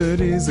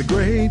cities are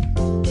great.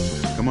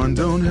 Come on,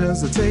 don't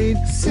hesitate.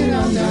 Sit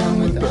down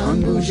with the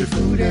unbougie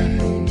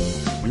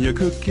foodie. When you're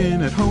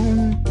cooking at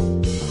home,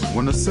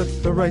 wanna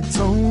set the right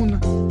tone,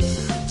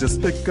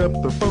 just pick up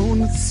the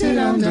phone. Sit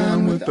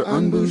down with the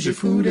unbougie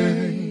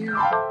foodie.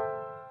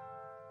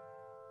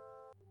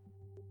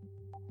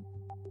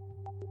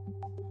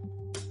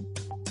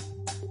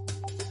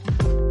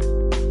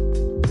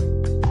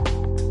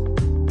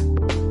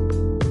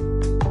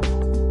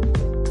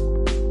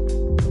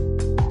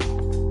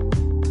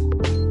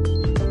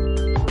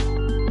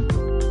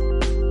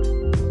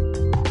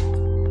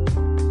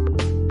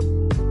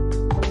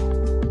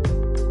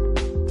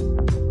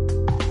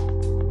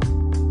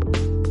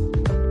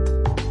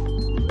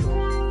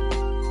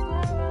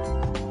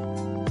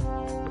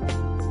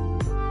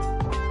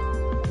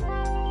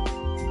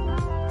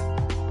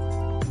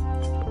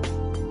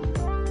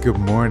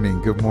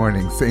 Good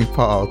morning, St.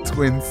 Paul,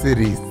 Twin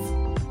Cities.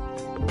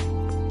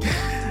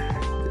 Yeah,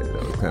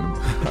 that was kind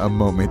of a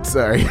moment,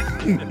 sorry.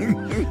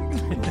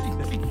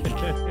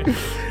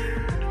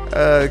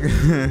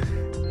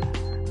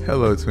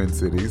 Hello, Twin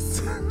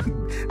Cities.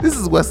 This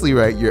is Wesley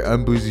Wright, your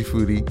unbougie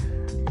foodie.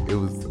 It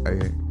was, I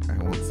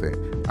won't say,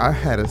 I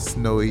had a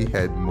snowy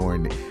head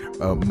moment.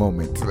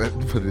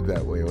 Let's put it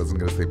that way. I wasn't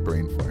going to say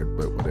brain fart,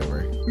 but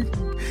whatever.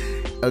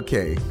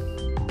 Okay,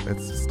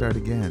 let's start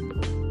again.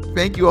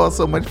 Thank you all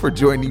so much for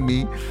joining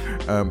me.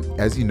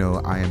 As you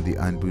know, I am the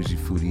Unbougie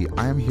Foodie.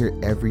 I am here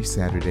every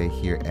Saturday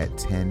here at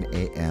 10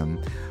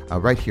 a.m.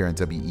 Right here on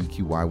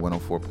WEQY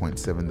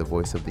 104.7, the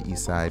voice of the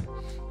East Side.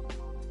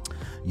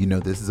 You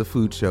know this is a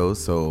food show,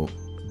 so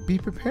be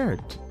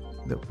prepared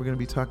that we're going to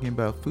be talking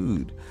about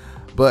food.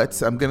 But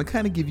I'm going to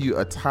kind of give you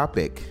a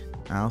topic.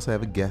 I also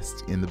have a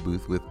guest in the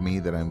booth with me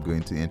that I'm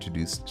going to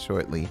introduce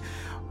shortly.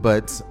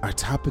 But our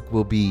topic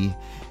will be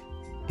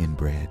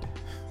inbred.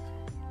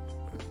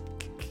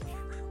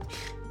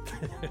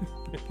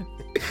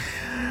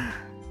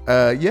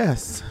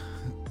 Yes,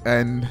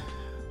 and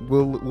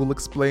we'll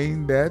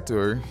explain that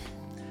or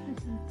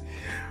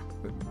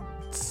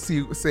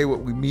say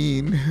what we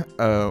mean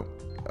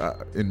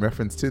in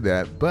reference to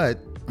that. But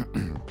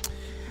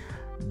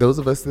those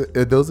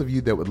of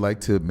you that would like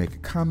to make a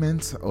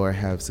comment or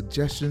have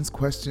suggestions,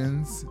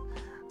 questions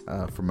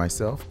for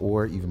myself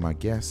or even my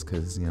guest,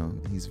 because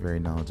he's very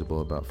knowledgeable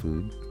about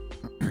food.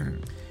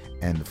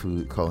 And the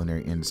food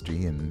culinary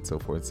industry and so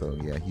forth. So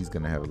yeah, he's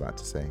going to have a lot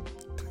to say.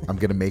 I'm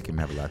going to make him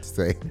have a lot to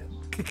say.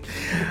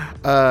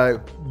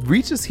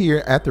 Reach us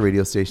here at the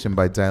radio station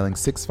by dialing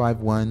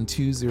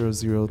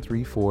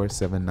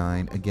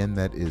 651-200-3479. Again,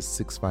 that is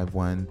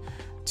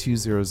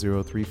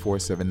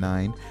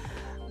 651-200-3479.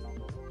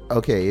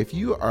 Okay, if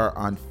you are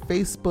on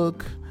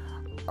Facebook,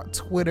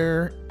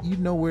 Twitter, you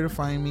know where to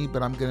find me,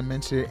 but I'm going to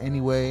mention it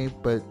anyway.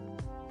 But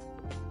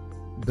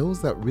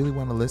those that really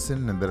want to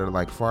listen and that are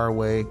like far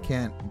away,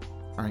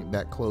 aren't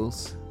that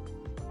close,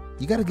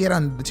 you got to get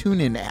on the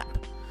TuneIn app.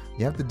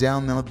 You have to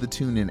download the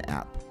TuneIn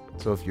app.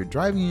 So if you're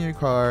driving in your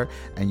car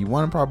and you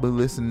want to probably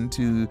listen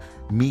to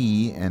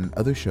me and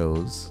other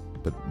shows,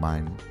 but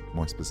mine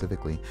more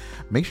specifically,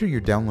 make sure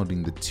you're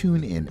downloading the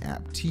TuneIn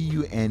app,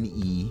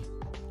 TuneIn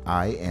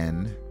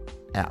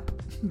app.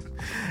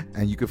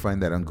 And you can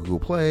find that on Google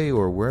Play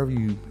or wherever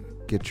you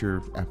get your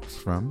apps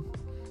from.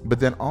 But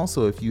then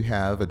also, if you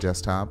have a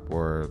desktop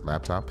or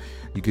laptop,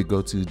 you could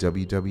go to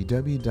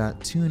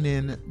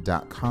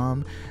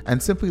www.tunein.com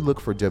and simply look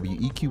for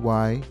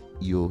WEQY.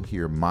 You'll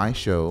hear my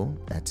show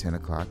at 10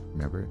 o'clock.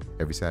 Remember,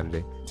 every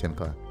Saturday, 10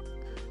 o'clock.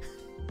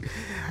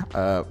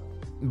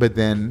 But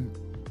then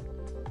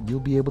you'll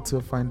be able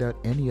to find out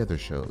any other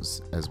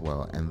shows as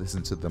well and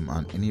listen to them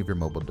on any of your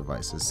mobile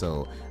devices.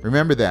 So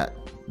remember that,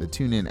 the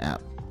TuneIn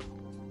app,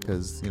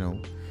 because,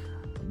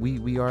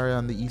 we are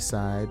on the East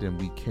Side and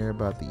we care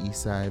about the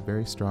East Side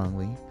very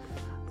strongly,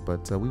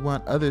 but we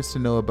want others to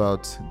know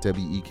about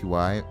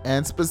WEQY,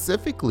 and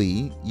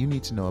specifically, you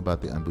need to know about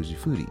the Unbougie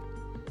Foodie.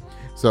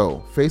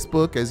 So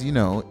Facebook, as you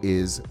know,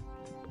 is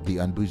the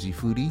Unbougie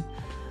Foodie.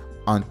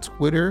 On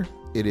Twitter,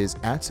 it is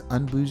at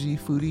Unbougie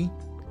Foodie,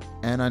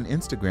 and on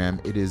Instagram,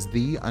 it is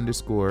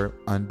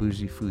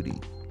 _Unbougie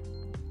Foodie.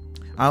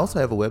 I also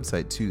have a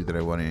website too that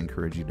I want to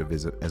encourage you to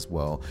visit as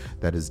well.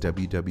 That is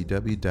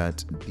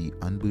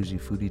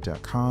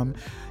www.theunbougiefoodie.com.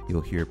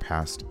 You'll hear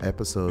past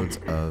episodes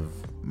of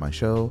my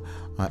show,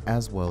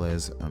 as well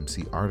as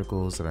see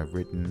articles that I've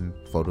written,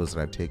 photos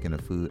that I've taken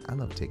of food. I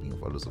love taking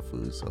photos of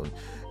food. So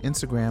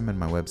Instagram and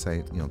my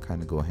website,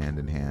 kind of go hand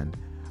in hand.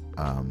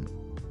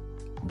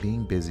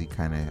 Being busy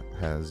kind of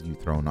has you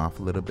thrown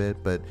off a little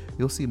bit, but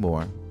you'll see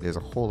more. There's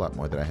a whole lot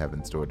more that I have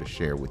in store to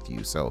share with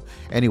you. So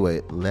anyway,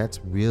 let's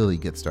really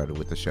get started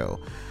with the show.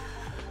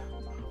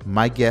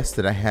 My guest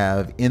that I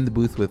have in the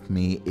booth with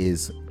me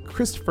is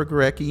Christopher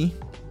Gorecki.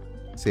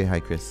 Say hi,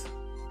 Chris.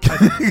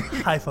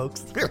 Hi,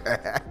 folks.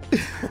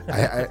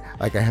 I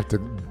have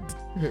to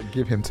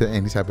give him to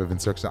any type of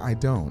instruction. I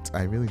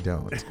really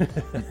don't.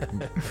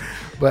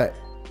 But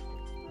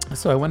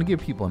so I want to give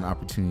people an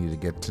opportunity to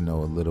get to know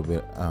a little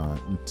bit,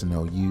 to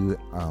know you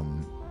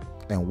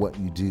and what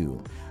you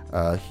do.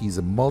 He's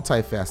a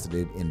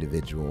multifaceted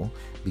individual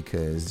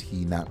because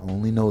he not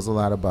only knows a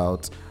lot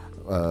about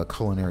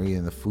culinary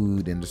and the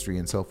food industry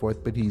and so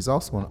forth, but he's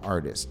also an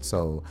artist.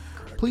 So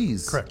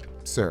please,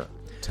 sir,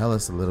 tell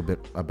us a little bit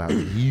about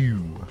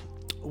you.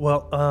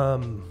 Well,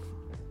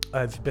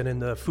 I've been in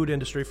the food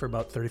industry for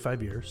about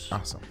 35 years.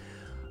 Awesome.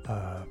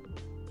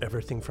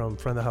 Everything from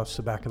front of the house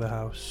to back of the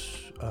house,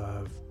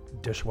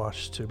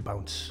 dishwash to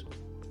bounce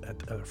at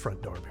the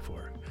front door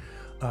before.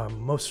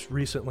 Most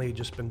recently,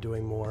 just been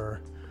doing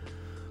more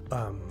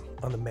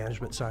on the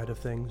management side of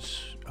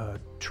things,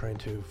 trying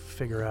to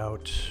figure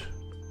out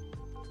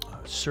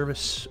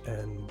service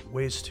and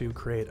ways to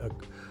create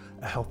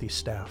a healthy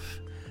staff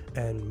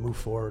and move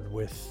forward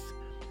with,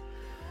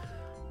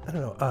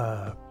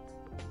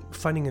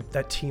 finding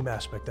that team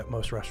aspect that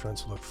most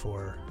restaurants look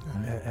for,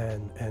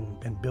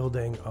 and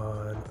building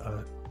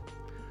on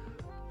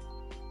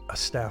a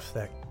staff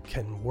that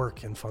can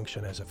work and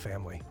function as a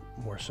family,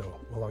 more so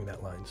along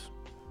that lines.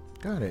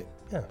 Got it.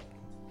 Yeah.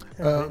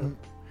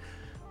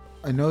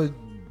 I know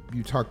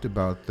you talked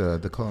about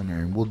the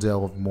culinary, and we'll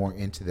delve more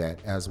into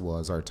that, as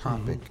was our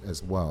topic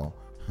as well.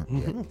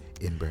 Yeah,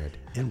 inbred.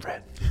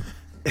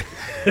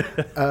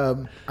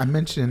 I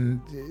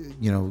mentioned,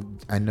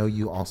 I know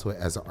you also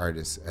as an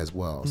artist as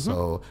well.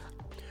 So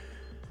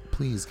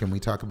please, can we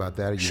talk about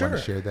that? Or you want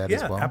to share that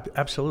as well?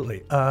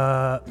 Absolutely.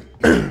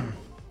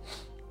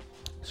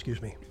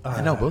 Excuse me.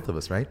 I know both of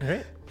us, right?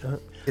 Right.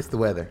 It's the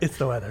weather.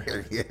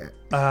 Yeah.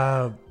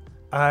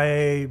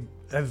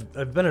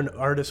 I've been an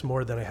artist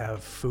more than I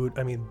have food.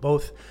 I mean,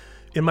 both,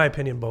 in my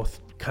opinion, both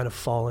kind of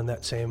fall in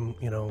that same,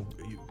 you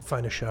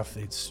find a chef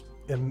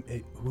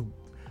who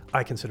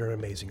I consider an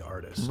amazing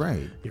artist.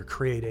 Right. You're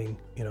creating,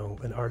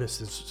 an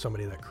artist is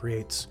somebody that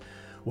creates,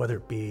 whether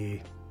it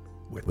be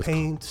with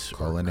paint,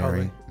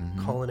 culinary,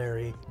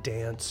 culinary,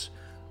 dance,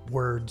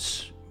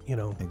 words,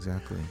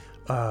 Exactly.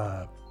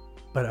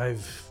 But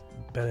I've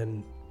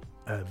been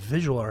a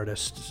visual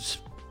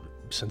artist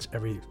since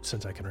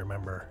I can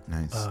remember.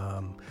 Nice.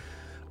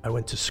 I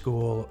went to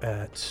school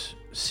at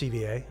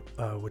CVA,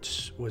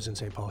 which was in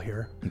St. Paul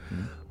here.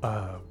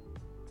 I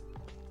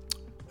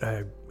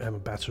am a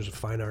Bachelor's of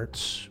Fine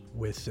Arts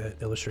with an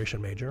illustration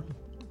major.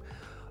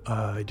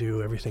 I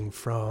do everything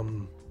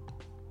from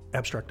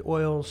abstract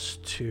oils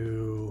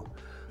to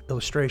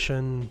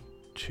illustration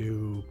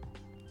to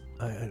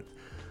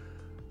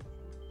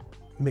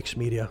mixed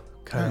media,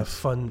 kind of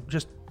fun,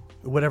 just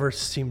whatever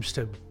seems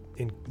to,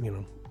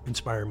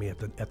 inspire me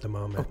at the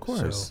moment. Of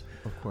course, so,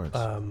 of course.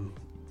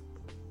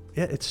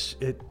 It's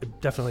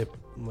definitely a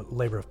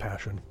labor of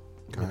passion.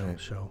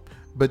 So.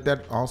 But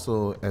that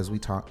also, as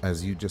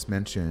you just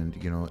mentioned,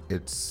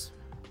 it's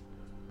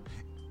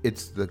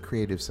the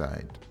creative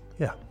side.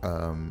 Yeah.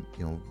 And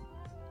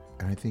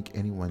I think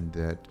anyone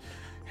that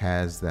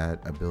has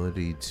that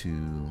ability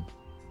to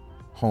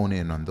hone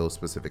in on those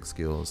specific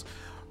skills,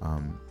 I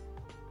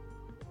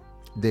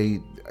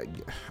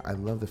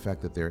love the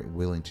fact that they're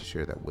willing to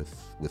share that with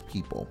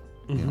people,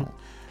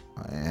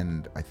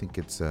 and I think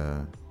it's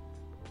a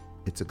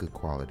good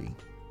quality.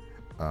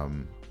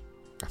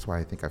 That's why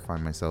I think I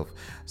find myself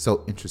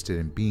so interested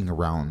in being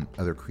around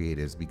other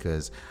creatives,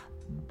 because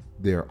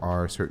there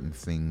are certain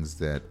things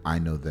that I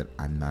know that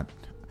I'm not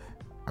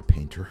a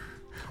painter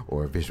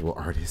or a visual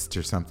artist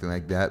or something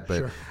like that,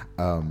 but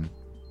sure.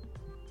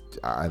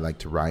 I like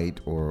to write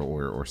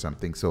or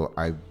something. So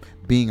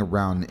being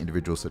around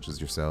individuals such as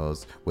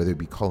yourselves, whether it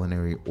be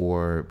culinary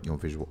or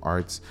visual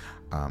arts,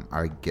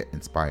 I get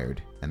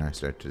inspired and I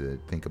start to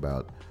think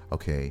about,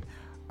 okay,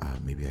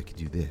 maybe I could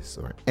do this.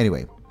 Or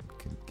anyway,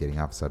 getting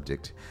off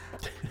subject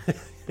a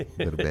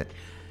little bit.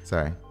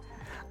 Sorry.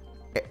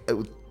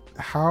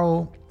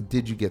 How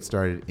did you get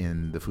started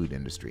in the food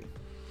industry?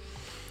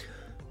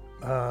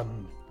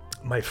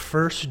 My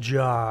first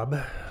job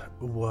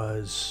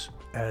was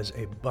as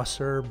a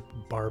busser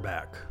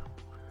barback,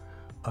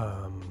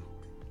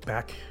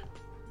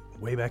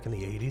 way back in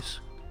the 80s.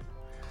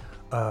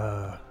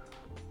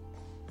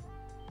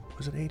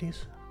 Was it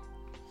 80s?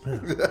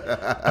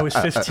 Yeah. I was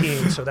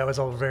 15, so that was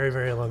a very,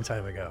 very long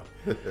time ago.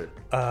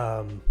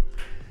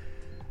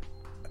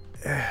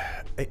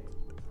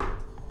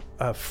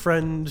 A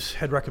friend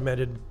had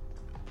recommended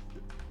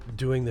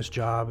doing this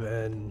job,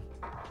 and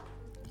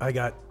I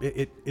got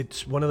it.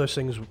 It's one of those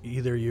things,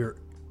 either you're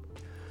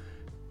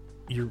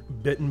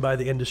bitten by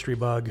the industry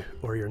bug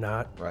or you're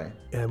not. Right.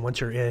 And once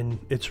you're in,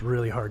 it's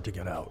really hard to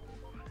get out.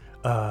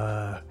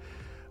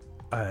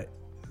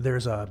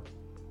 There's an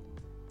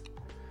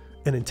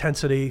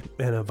intensity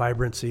and a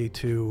vibrancy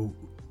to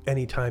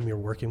any time you're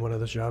working one of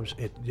those jobs.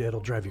 It'll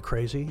drive you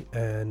crazy,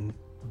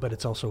 but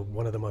it's also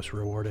one of the most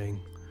rewarding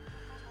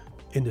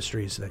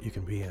industries that you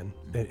can be in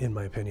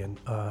my opinion.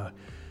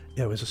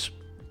 It was a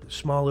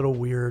small little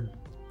weird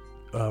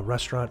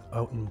restaurant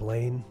out in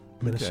Blaine,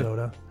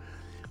 Minnesota,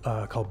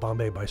 called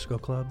Bombay Bicycle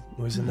Club.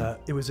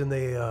 It was in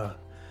the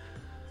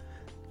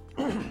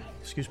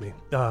excuse me,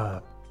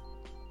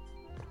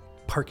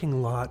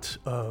 parking lot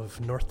of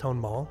Northtown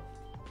Mall.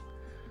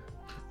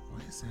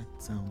 What does that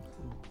sound?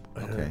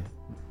 Okay.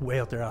 Way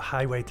out there,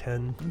 Highway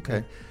 10.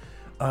 Okay.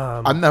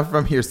 I'm not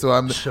from here, so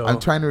I'm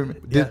trying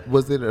to.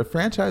 Was it a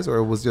franchise or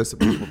it was just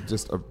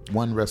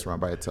one restaurant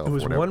by itself? It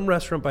was one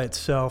restaurant by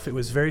itself. It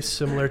was very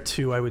similar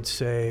to, I would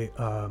say,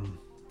 an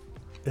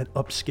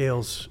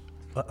upscale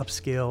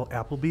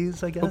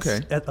Applebee's, I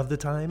guess, of the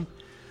time.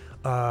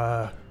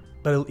 But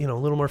a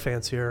little more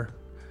fancier.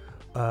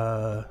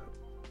 The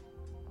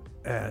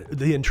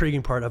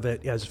intriguing part of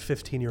it, as a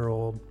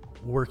 15-year-old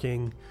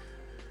working,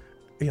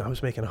 I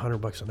was making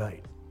 $100 a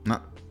night.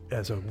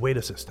 As a wait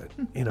assistant,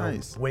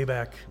 nice. Way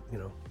back,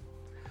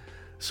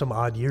 some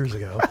odd years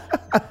ago.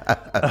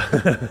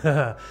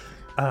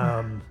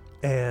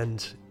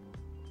 And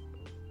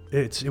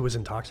it was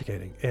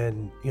intoxicating.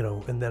 And,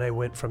 and then I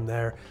went from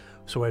there.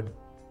 So I'd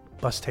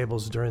bus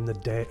tables during the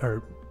day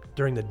or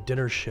during the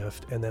dinner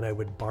shift. And then I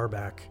would bar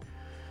back,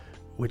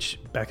 which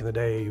back in the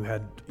day you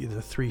had either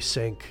the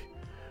 3-sink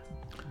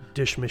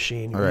dish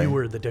machine. Right. You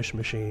were the dish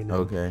machine.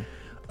 Okay.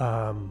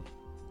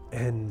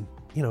 And,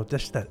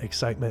 just that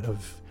excitement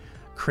of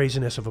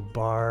craziness of a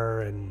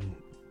bar and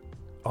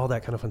all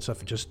that kind of fun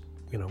stuff just,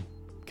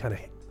 kind of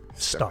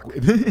stuck.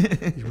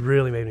 It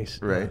really made me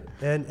right.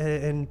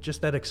 And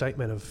just that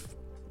excitement of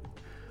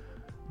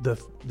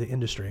the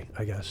industry,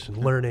 I guess, and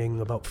learning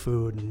about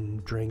food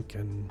and drink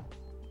and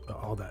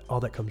all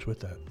that comes with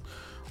that.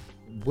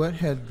 What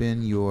had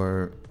been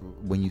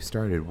when you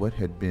started, what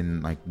had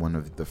been like one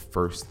of the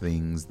first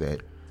things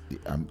that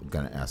I'm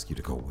going to ask you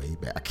to go way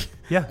back,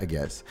 I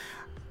guess,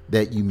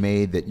 that you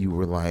made that you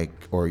were like,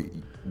 or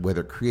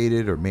whether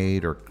created or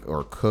made or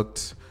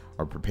cooked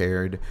or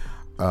prepared,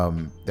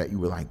 that you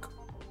were like,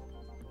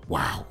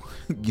 wow,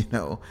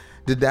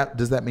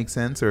 does that make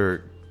sense?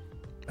 Or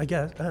I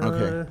guess.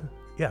 Okay.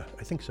 Yeah,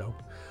 I think so.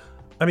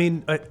 I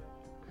mean, I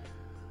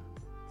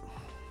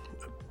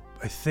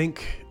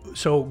think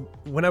so.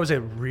 When I was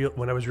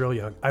real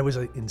young, I was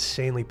an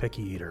insanely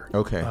picky eater.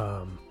 Okay.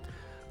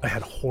 I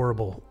had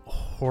horrible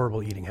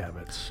eating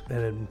habits,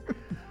 and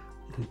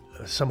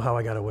somehow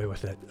I got away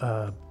with it.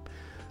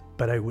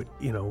 But I would,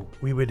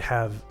 we would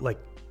have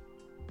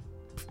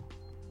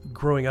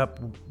growing up,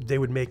 they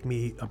would make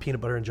me a peanut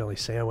butter and jelly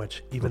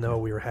sandwich, even though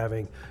we were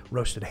having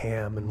roasted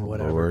ham and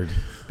whatever, Lord.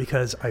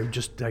 Because I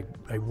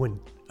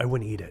wouldn't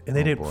eat it, and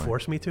they didn't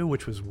force me to,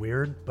 which was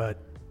weird.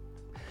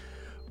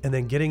 And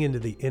then getting into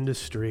the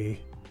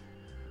industry,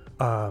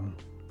 and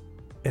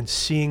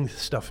seeing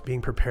stuff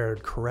being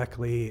prepared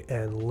correctly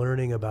and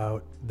learning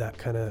about that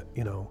kind of,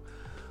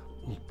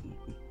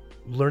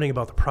 learning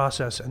about the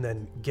process, and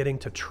then getting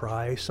to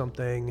try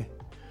something,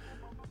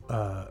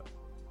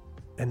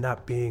 and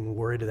not being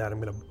worried that I'm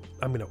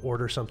gonna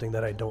order something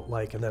that I don't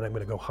like, and then I'm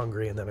gonna go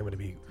hungry, and then I'm gonna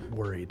be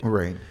worried.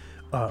 Right.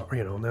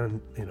 And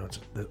then it's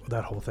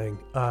that whole thing.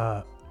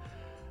 I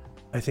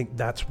think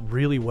that's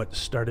really what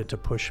started to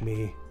push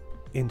me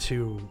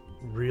into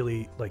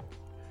really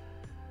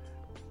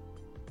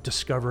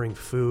discovering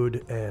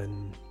food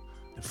and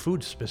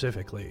food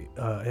specifically,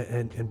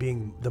 and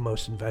being the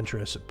most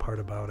adventurous part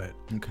about it.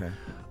 Okay.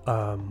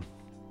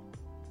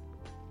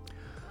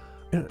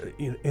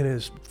 And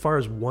as far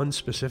as one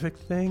specific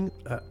thing,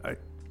 I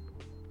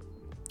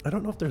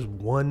don't know if there's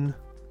one,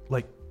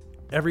 I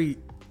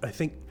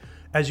think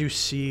as you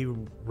see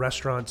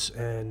restaurants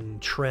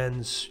and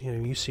trends,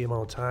 you see them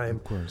all the time,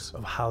 of course,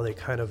 of how they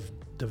kind of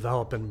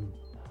develop, and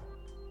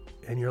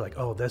you're like,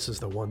 oh, this is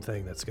the one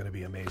thing that's going to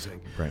be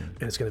amazing. Right.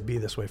 And it's going to be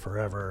this way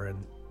forever.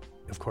 And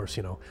of course,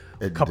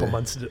 a couple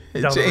months down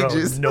the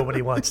road,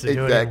 nobody wants to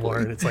do it anymore.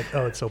 And it's like,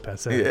 oh, it's so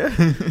passé.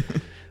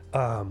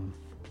 Yeah.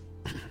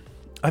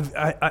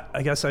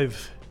 I guess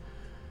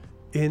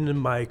in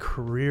my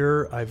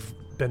career, I've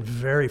been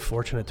very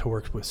fortunate to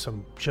work with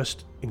some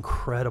just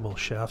incredible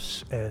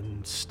chefs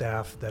and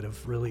staff that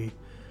have really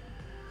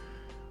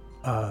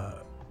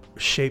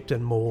shaped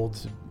and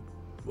molded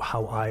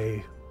how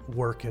I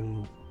work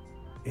in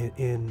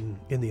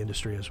the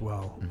industry as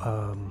well.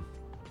 Mm-hmm.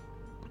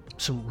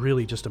 Some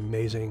really just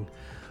amazing,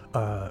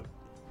 trying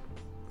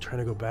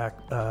to go back,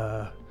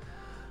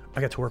 I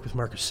got to work with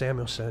Marcus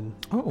Samuelson.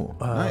 Oh,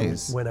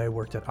 nice. When I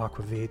worked at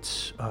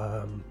Aquavits,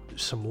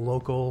 some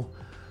local,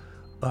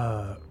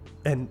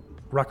 and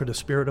Rocco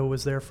D'Spirito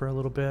was there for a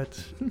little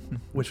bit,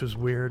 which was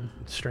weird,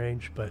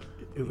 strange, but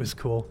it was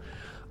cool.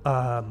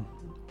 But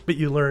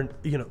you learn,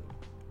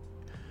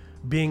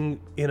 being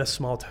in a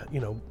small,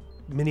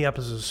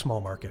 Minneapolis is a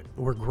small market.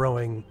 We're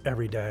growing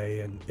every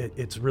day, and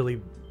it's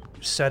really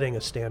setting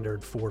a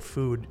standard for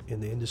food in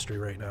the industry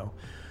right now,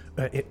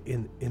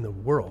 in the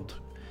world.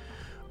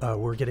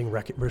 We're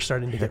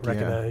starting to get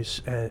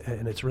recognized,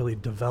 and it's really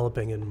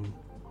developing, and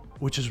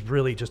which is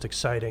really just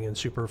exciting and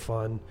super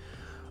fun.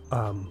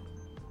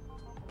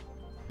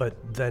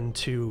 But then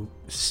to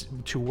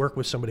work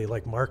with somebody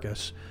like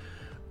Marcus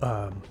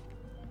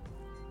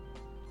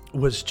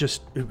was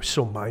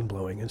so mind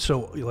blowing, and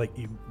so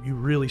you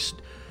really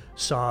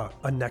saw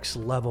a next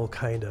level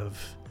kind of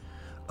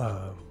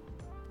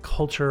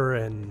culture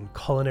and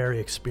culinary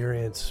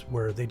experience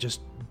where they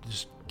just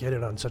get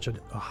it on such a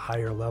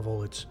higher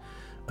level. It's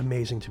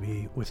amazing to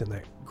be within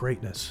that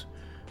greatness,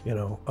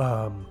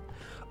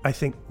 I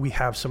think we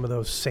have some of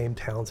those same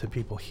talented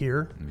people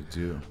here. You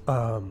do.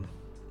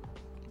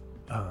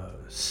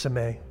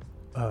 Sameh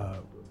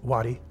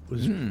Wadi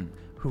was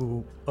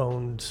who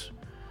owned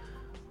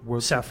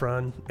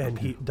Saffron, and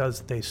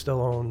they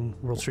still own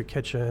World Street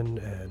Kitchen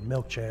and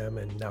Milk Jam,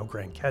 and now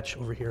Grand Catch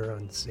over here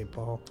on St.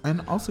 Paul.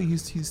 And also,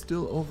 he's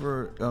still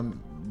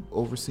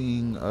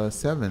overseeing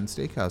Seven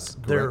Steakhouse.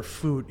 Correct? Their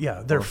food,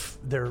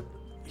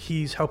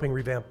 he's helping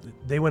revamp.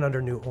 They went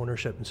under new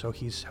ownership, and so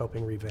he's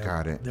helping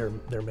revamp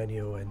their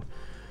menu. And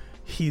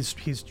he's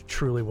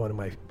truly one of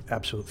my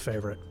absolute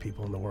favorite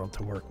people in the world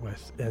to work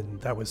with. And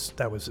that was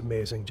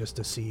amazing just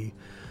to see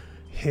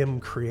him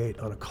create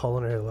on a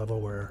culinary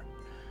level where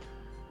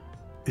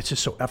it's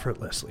just so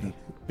effortlessly,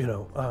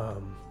 that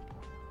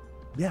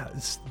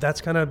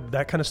kind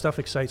of stuff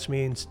excites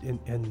me,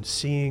 and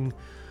seeing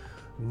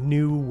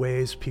new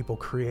ways people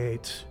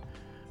create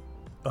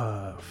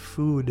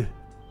food,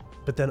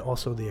 but then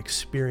also the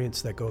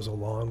experience that goes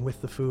along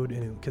with the food,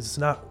 because it's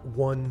not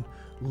one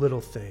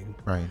little thing.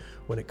 Right.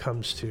 When it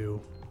comes to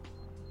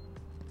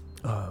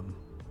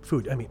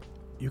food, I mean,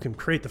 you can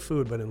create the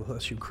food, but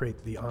unless you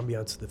create the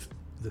ambiance,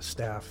 the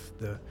staff,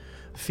 the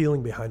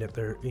feeling behind it,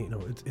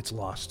 it's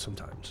lost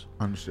sometimes.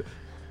 Understood.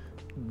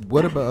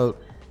 What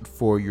about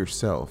for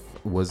yourself?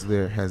 Has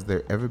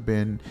there ever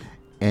been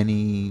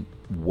any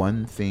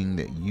one thing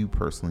that you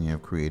personally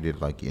have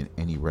created, like in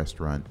any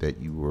restaurant, that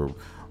you were,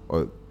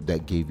 or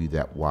that gave you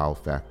that wow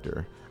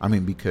factor? I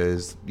mean,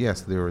 because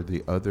yes, there are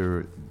the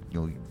other,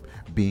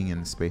 being in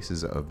the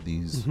spaces of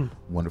these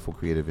wonderful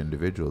creative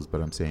individuals, but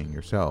I'm saying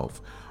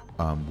yourself,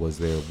 was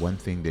there one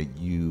thing that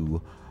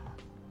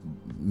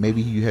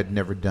maybe you had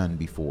never done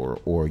before,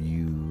 or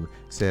you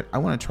said, I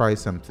want to try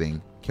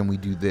something, can we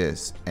do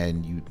this?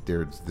 And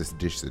there's this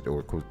dish that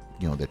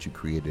you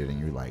created, and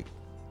you're like,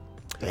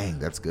 dang,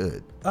 that's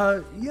good.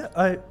 I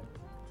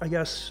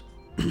guess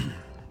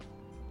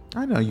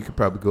I know you could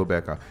probably go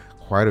back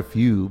quite a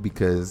few,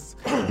 because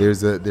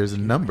there's a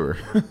number.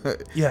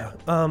 Yeah.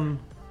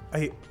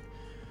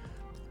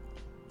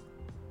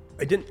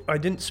 I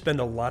didn't spend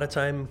a lot of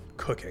time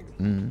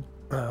cooking,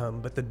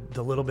 but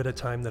the little bit of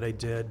time that I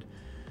did,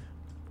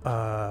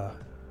 I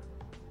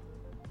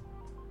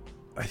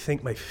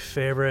think my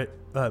favorite,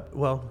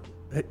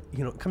 it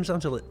comes down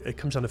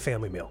to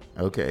family meal.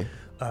 Okay.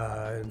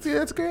 See,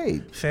 that's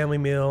great. Family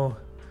meal.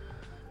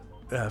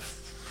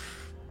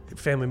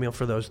 Family meal,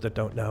 for those that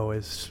don't know,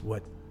 is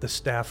what the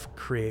staff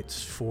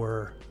creates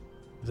for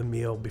the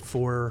meal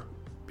before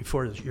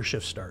your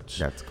shift starts.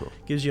 That's cool.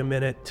 Gives you a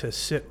minute to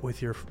sit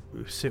with your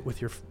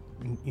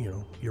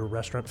your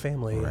restaurant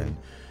family, right,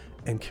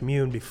 and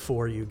commune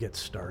before you get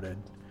started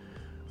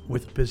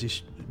with busy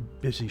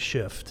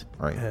shift,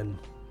 right, and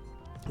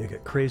you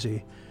get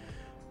crazy.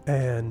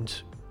 And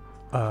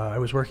I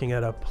was working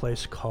at a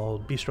place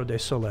called Bistro des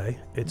Soleil.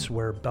 It's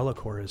where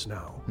Bellecour is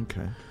now.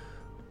 Okay.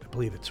 I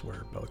believe it's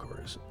where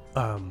Bellecour is.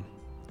 And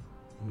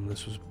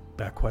this was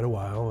back quite a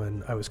while,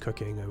 and I was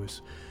cooking.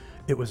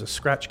 It was a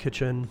scratch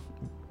kitchen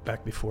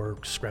back before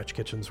scratch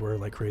kitchens were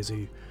like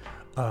crazy.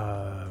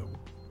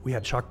 We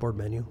had chalkboard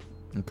menu.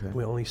 Okay.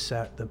 We only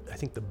sat, I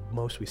think the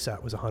most we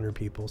sat was 100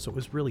 people, so it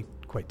was really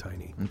quite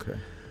tiny. Okay.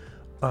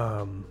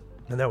 And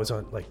that was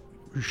on like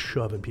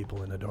shoving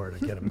people in the door to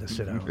get them to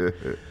sit down.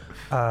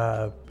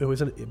 It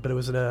was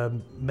in a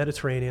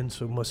Mediterranean,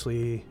 so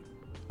mostly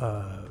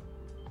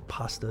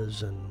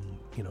pastas and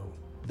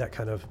that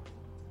kind of.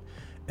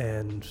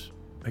 And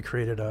I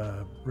created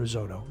a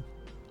risotto,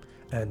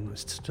 and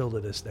still to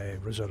this day,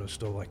 risotto is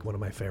still like one of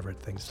my favorite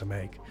things to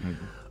make.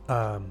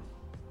 Mm-hmm.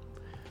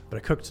 But I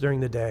cooked during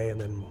the day and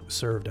then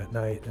served at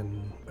night,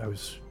 and I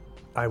was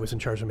in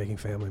charge of making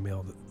family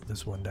meal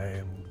this one day,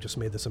 and just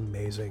made this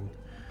amazing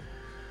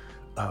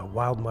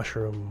wild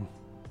mushroom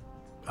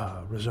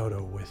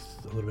risotto with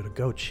a little bit of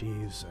goat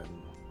cheese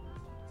and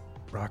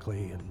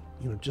broccoli, and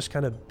just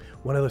kind of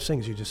one of those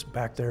things you just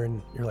back there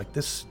and you're like,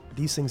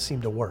 these things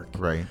seem to work,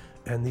 right,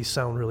 and these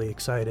sound really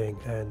exciting,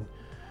 and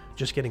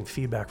just getting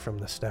feedback from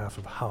the staff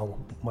of how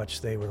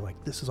much they were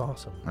like, this is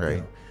awesome,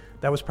 right.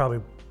 That was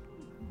probably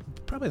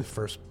the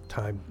first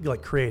time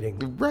like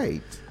creating,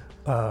 right.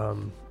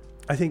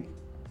 I think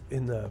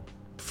in the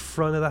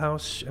front of the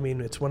house, I mean,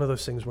 it's one of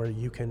those things where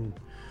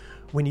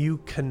when you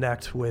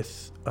connect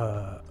with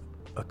a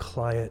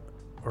client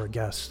or a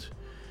guest,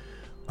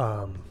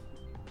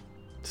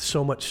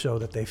 so much so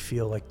that they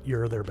feel like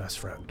you're their best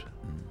friend,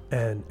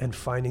 and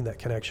finding that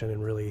connection,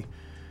 and really,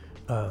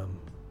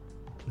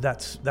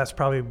 that's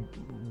probably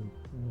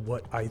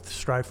what I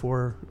strive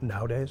for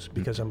nowadays,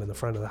 because I'm in the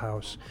front of the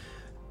house.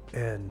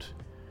 And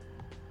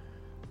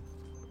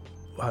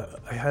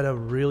I had a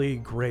really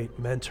great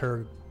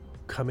mentor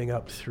coming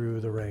up through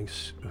the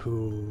ranks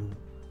who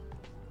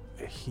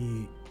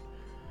he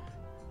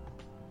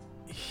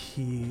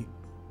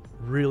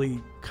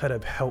really kind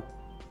of helped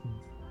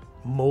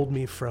mold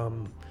me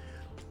from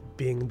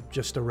being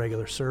just a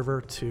regular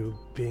server to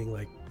being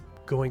like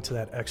going to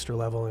that extra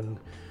level.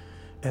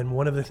 And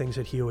one of the things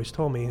that he always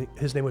told me,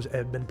 his name was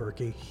Edmund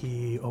Berkey.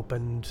 He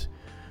opened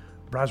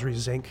Brasserie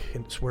Zinc,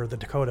 and it's where the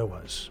Dakota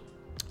was.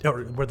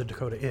 or where the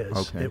Dakota is.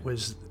 Okay. It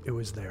was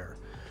there.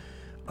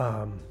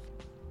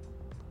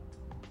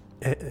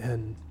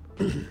 And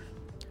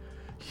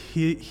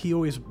he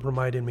always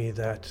reminded me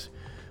that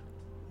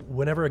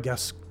whenever a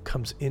guest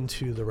comes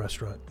into the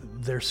restaurant,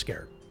 they're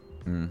scared.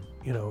 You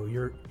know,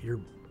 you're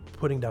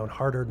putting down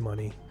hard-earned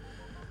money,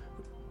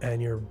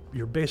 and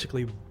you're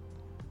basically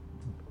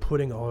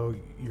putting all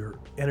your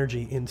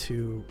energy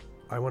into,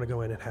 I want to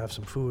go in and have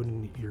some food,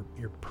 and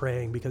you're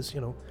praying because,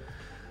 you know,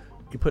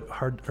 you put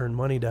hard-earned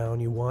money down,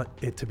 you want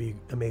it to be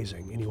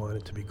amazing and you want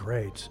it to be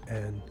great.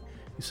 And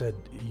he said,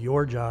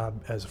 your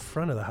job as a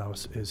front of the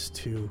house is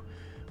to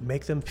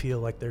make them feel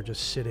like they're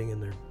just sitting in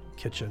their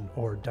kitchen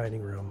or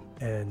dining room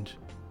and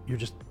you're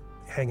just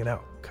hanging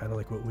out, kind of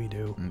like what we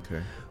do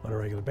on a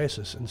regular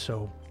basis. And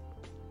so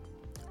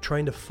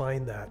trying to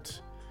find that,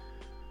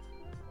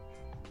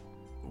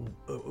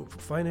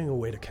 finding a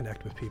way to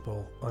connect with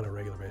people on a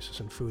regular basis,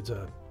 and food's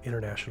a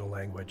international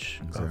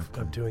language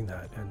of doing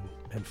that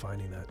and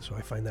finding that. So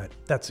I find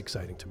that's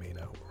exciting to me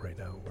right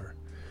now. We're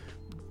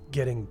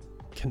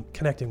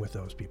connecting with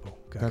those people,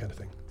 kind of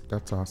thing.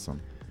 That's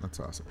awesome.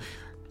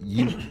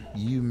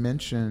 You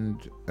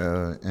mentioned,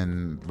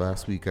 and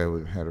last week I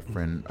had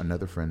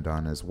another friend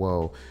on as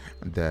well,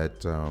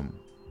 that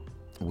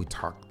we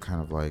talked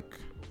kind of like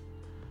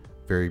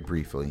very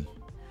briefly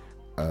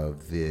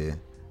of the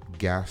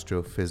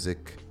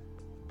gastrophysic,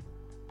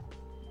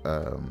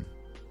 I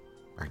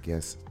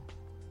guess,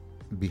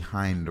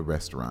 behind the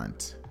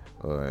restaurant,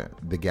 or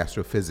the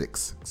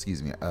gastrophysics,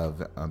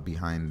 of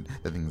behind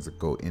the things that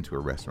go into a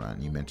restaurant.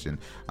 You mentioned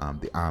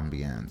the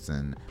ambience,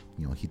 and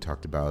he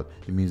talked about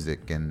the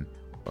music, and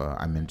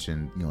I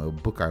mentioned a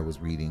book I was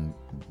reading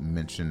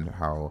mentioned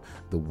how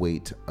the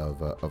weight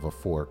of a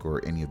fork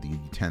or any of the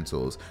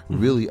utensils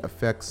really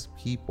affects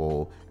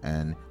people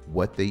and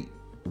what they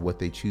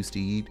choose to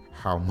eat,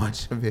 how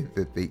much of it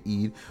that they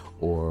eat,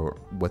 or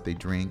what they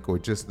drink, or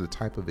just the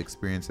type of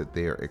experience that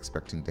they are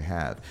expecting to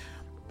have.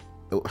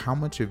 How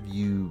much have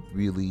you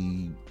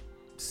really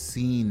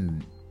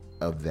seen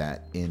of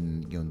that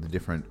in the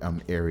different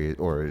areas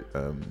or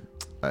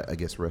I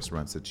guess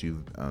restaurants that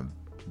you've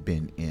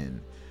been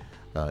in?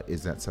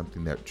 Is that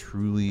something that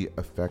truly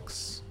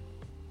affects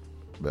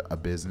a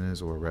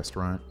business or a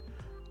restaurant?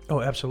 Oh,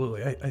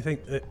 absolutely. I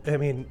think I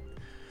mean,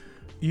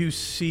 you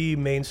see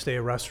mainstay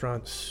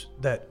restaurants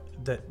that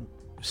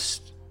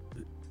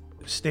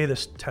stay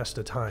this test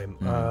of time.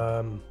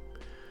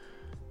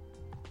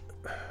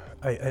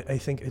 I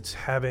think it's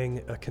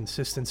having a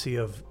consistency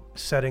of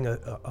setting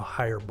a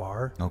higher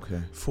bar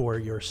for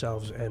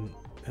yourselves, and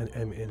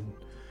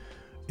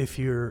if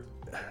you're,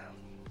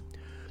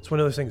 it's one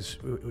of those things.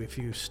 If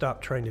you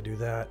stop trying to do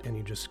that and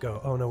you just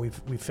go, oh no,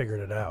 we've figured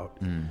it out,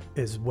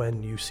 is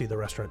when you see the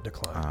restaurant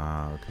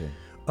decline.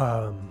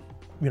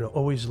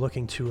 Always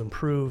looking to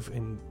improve,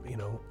 and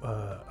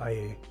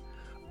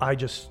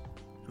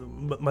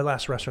my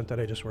last restaurant that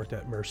I just worked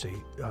at,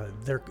 Mercy,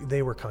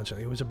 they were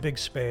constantly, it was a big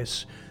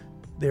space.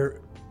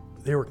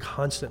 They were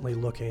constantly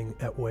looking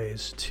at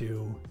ways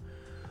to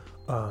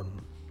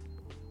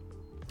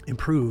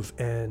improve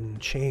and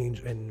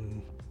change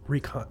and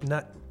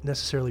not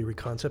necessarily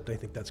reconcept. I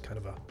think that's kind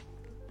of a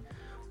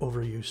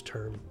overused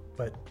term,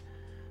 but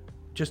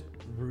just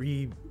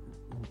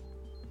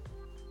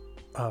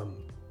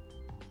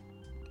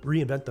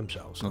reinvent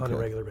themselves on a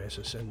regular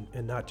basis, and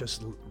not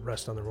just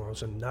rest on their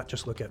laurels, and not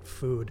just look at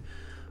food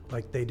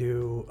like they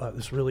do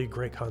this really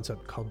great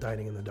concept called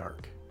dining in the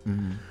dark,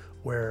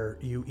 where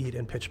you eat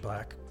in pitch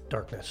black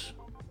darkness.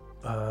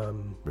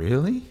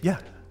 Really? Yeah.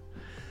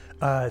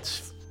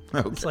 It's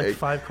like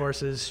 5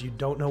 courses. You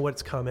don't know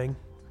what's coming.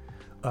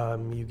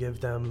 You give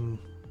them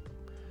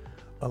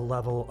a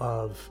level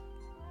of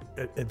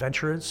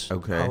adventurous,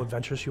 how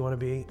adventurous you want to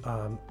be,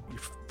 your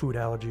food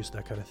allergies,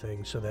 that kind of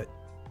thing, so that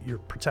you're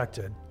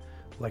protected.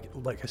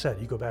 Like I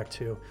said, you go back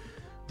to,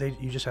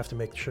 you just have to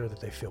make sure that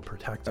they feel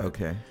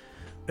protected.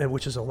 And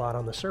which is a lot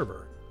on the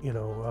server,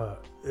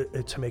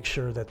 to make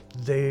sure that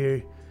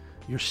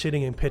you're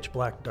sitting in pitch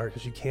black dark,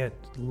 because you can't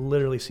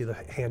literally see the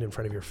hand in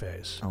front of your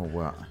face. Oh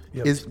wow!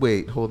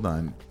 Wait, hold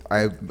on.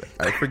 I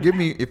forgive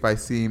me if I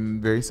seem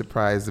very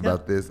surprised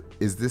about this.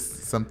 Is this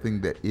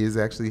something that is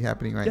actually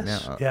happening right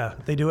now? Yeah,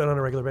 they do it on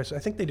a regular basis. I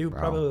think they do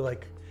probably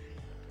like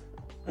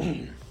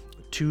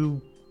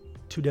two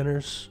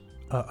dinners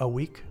a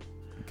week.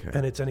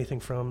 And it's anything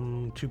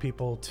from 2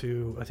 people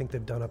to, I think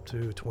they've done up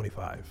to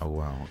 25. Oh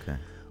wow! Okay.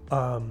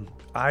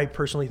 I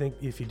personally think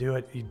if you do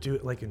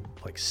it like in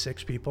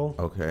 6 people,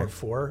 or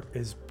 4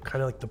 is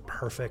kind of like the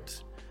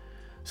perfect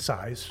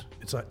size.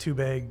 It's not too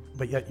big,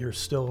 but yet you're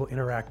still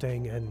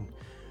interacting and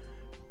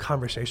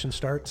conversation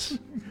starts.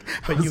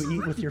 But you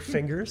eat with your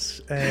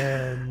fingers,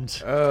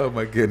 and oh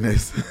my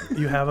goodness,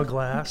 you have a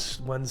glass.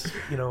 One's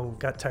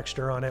got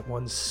texture on it.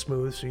 One's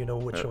smooth, so you know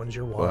which one's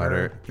your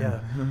water.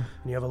 Yeah, and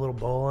you have a little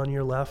bowl on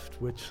your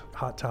left, which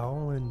hot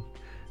towel, and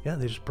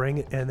they just bring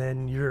it, and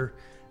then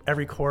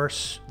every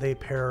course they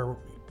pair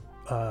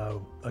a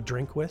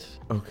drink with.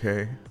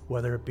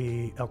 Whether it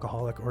be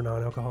alcoholic or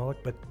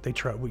non-alcoholic, but they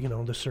try.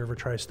 The server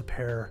tries to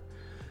pair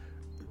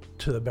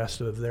to the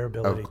best of their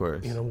ability. Of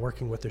course.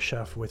 Working with the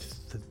chef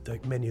with the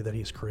menu that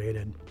he's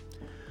created.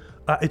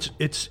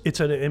 It's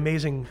an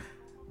amazing.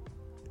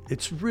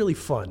 It's really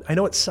fun. I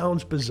know it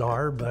sounds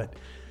bizarre, but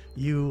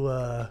you.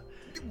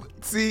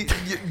 See,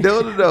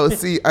 no.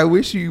 See, I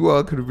wish you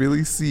all could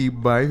really see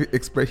my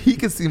expression. He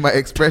can see my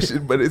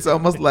expression, but it's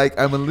almost like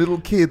I'm a little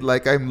kid.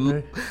 Like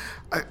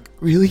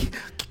really.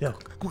 Yeah.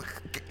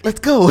 Let's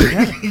go.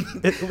 Yeah.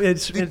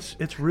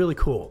 It's really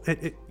cool.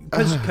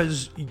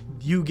 Because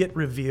you get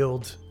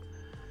revealed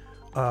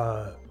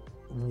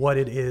what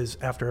it is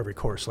after every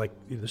course. Like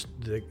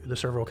the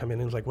server will come in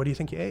and is like, "What do you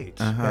think you ate?"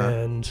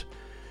 And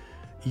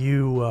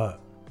you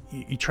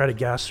try to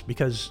guess,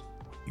 because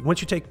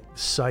once you take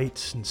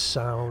sights and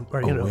sound,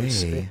 or you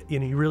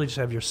really just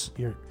have your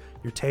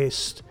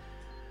taste.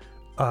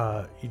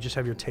 You just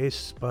have your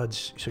taste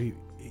buds, so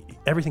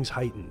everything's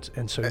heightened,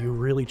 and so you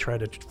really try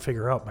to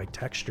figure out by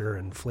texture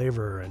and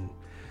flavor, and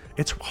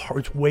it's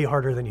way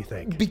harder than you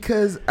think.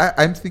 Because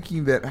I'm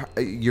thinking that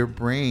your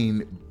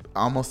brain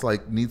almost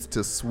like needs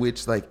to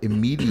switch like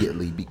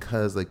immediately,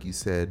 because like you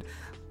said,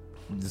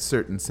 the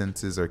certain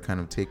senses are kind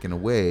of taken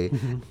away,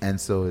 and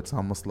so it's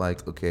almost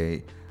like,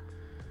 okay,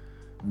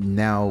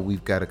 now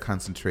we've got to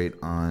concentrate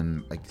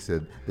on, like you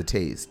said, the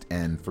taste.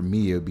 And for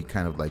me, it would be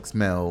kind of like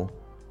smell.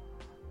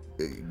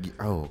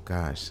 Oh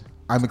gosh,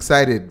 I'm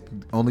excited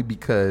only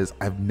because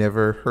I've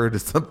never heard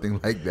of something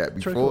like that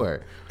before. Cool.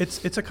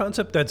 It's a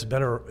concept that's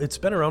been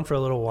around for a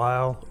little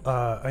while.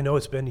 I know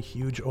it's been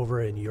huge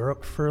over in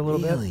Europe for a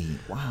little bit.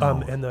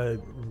 Wow. And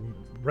the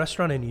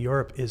restaurant in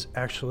Europe is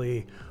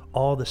actually,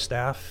 all the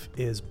staff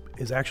is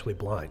actually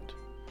blind.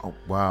 Oh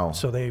wow.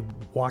 So they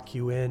walk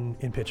you in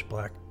pitch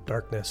black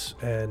darkness,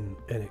 and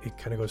it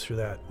kind of goes through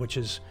that, which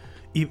is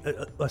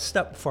a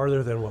step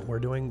farther than what we're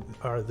doing.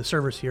 The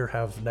servers here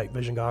have night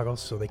vision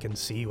goggles, so they can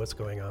see what's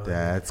going on.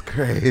 That's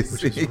crazy.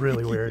 Which is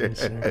really weird.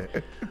 Yeah.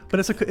 But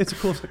it's a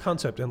cool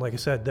concept, and like I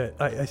said, that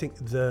I think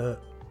the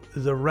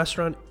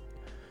restaurant,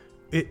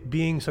 it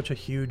being such a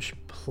huge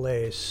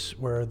place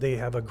where they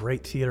have a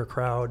great theater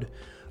crowd,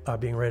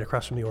 being right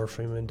across from the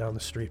Orpheum and down the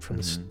street from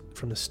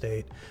the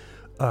state,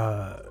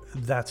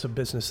 that's a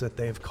business that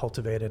they've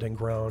cultivated and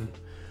grown.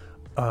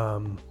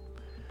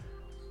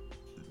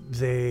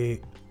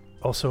 They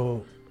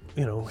also,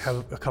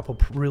 have a couple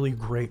really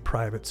great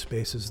private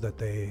spaces that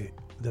they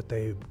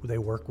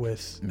work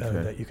with,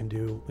 that you can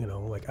do.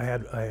 Like I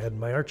had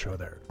my art show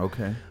there.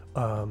 Okay.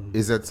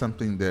 Is that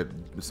something that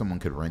someone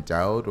could rent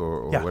out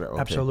or yeah, whatever?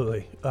 Okay.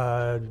 Absolutely.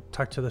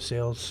 Talk to the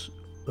sales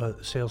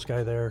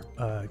guy there,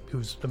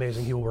 who's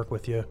amazing. He'll work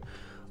with you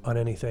on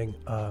anything.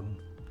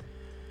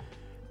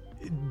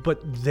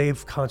 But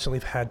they've constantly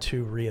had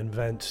to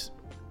reinvent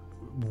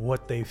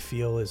what they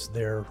feel is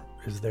their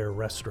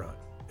restaurant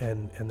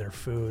and their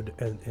food,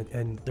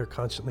 and they're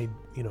constantly,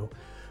 and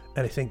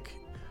I think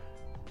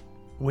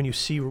when you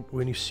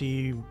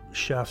see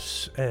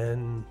chefs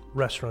and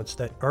restaurants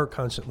that are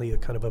constantly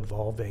kind of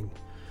evolving,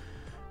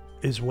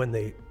 is when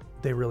they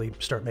really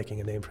start making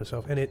a name for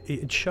themselves, and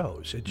it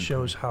shows. It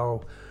shows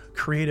how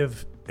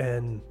creative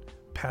and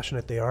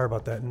passionate they are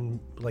about that, and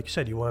like you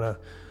said, you want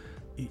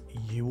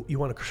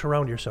to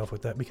surround yourself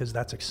with that, because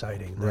that's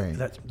exciting. Right.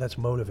 That's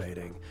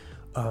motivating.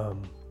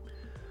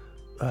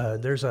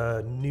 There's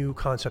a new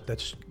concept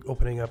that's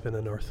opening up in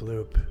the North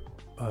Loop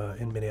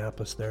in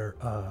Minneapolis there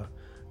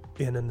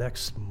in the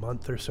next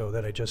month or so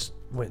that I just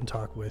went and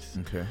talked with.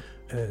 Okay.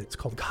 It's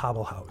called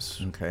Koble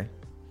House. Okay.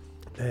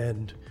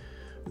 And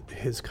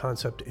his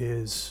concept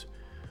is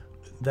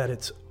that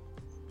it's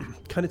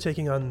kind of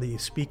taking on the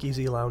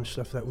speakeasy lounge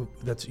stuff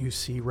that you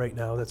see right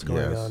now that's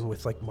going on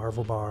with like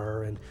Marvel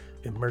Bar and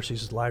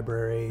Mercy's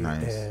Library.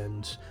 Nice.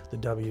 And the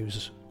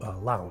W's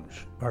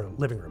lounge or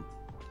living room.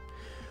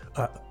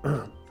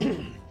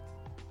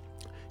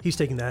 He's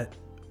taking that,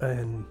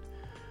 and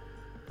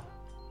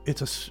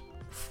it's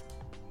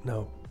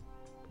no,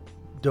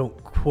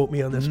 don't quote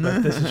me on this,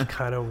 but this is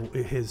kind of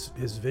his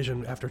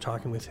vision after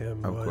talking with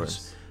him. Of was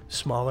course.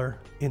 Smaller,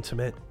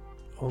 intimate,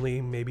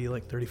 only maybe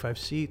like 35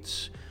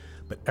 seats,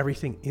 but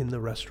everything in the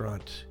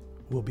restaurant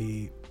will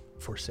be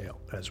for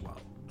sale as well.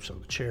 So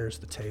the chairs,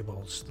 the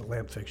tables, the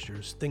lamp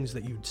fixtures, things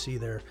that you'd see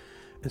there.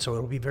 And so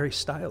it'll be very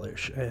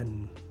stylish.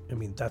 And I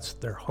mean, that's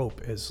their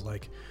hope, is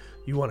like,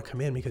 you want to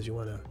come in because you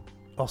want to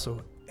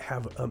also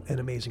have an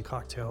amazing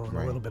cocktail and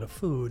a little bit of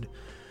food,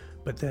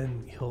 but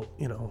then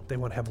they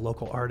want to have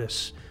local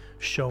artists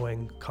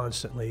showing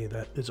constantly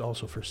that is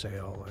also for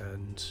sale.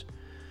 And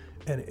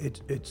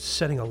it's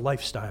setting a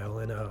lifestyle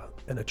and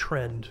a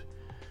trend,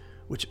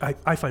 which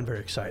I find very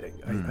exciting.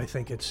 I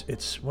think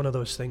it's one of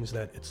those things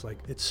that it's like,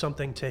 it's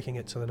something taking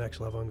it to the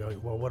next level and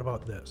going, well, what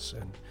about this?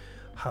 And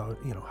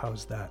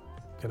how's that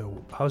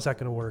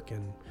gonna work,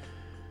 and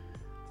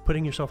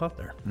putting yourself out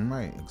there.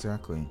 Right,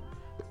 exactly.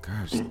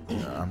 Gosh,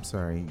 I'm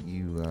sorry,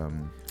 you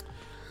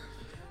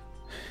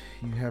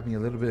have me a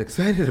little bit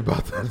excited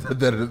about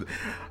that.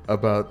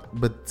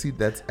 But see,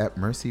 that's at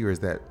Mercy, or is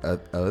that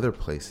other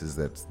places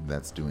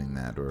that's doing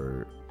that,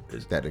 or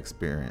is that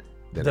experience?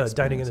 that The experience?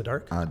 Dining in the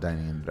Dark?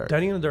 Dining in the Dark.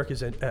 Dining in the Dark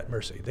is at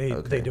Mercy. They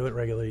Okay. do it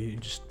regularly.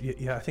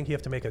 I think you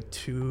have to make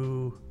it's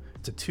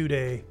a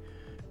 2-day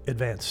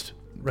advanced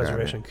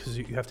reservation because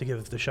you have to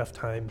give the chef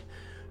time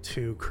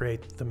to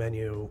create the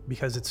menu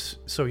because it's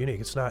so unique.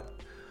 It's not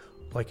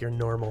like your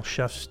normal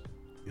chef's,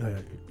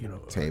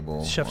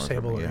 Table chef's or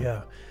table, something,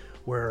 yeah.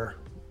 where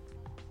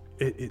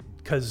it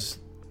because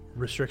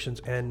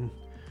restrictions and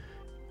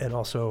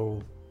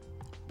also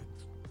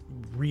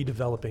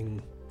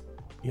redeveloping.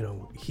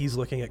 He's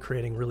looking at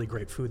creating really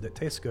great food that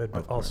tastes good,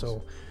 but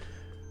also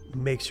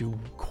makes you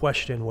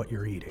question what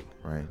you're eating.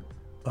 Right.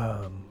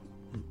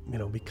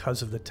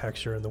 Because of the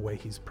texture and the way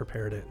he's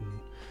prepared it. And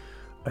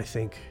I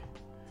think,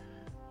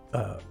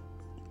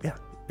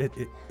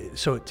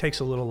 so it takes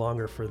a little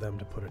longer for them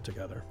to put it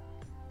together.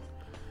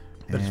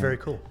 But it's very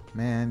cool.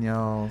 Man,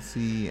 y'all,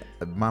 see,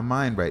 my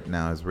mind right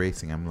now is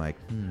racing. I'm like,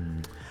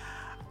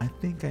 I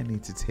think I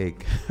need to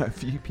take a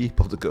few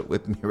people to go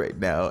with me right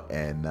now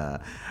and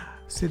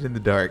sit in the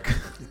dark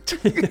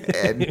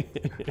and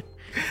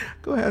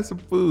go have some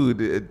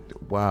food.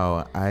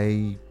 Wow,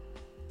 I'm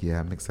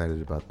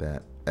excited about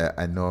that.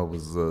 I know I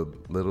was a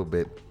little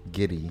bit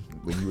giddy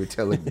when you were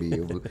telling me,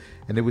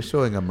 and it was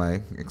showing on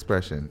my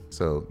expression.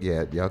 So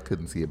yeah, y'all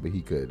couldn't see it, but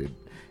he could.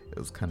 It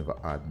was kind of an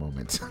odd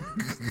moment.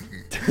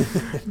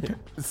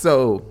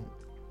 So,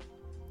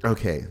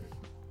 okay,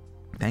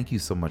 thank you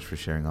so much for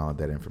sharing all of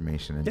that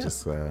information and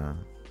just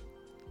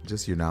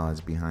your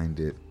knowledge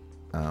behind it.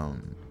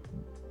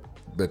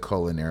 The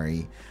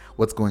culinary,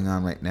 what's going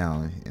on right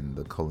now in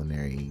the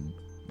culinary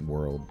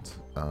world,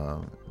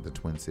 the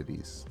Twin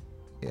Cities.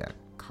 Yeah,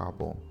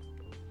 Koble.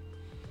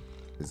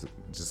 Is it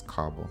just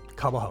Koble?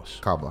 Koble House.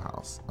 Koble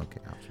House. Okay,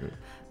 I'll sure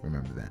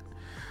remember that.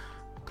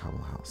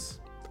 Koble House.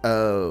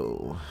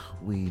 Oh,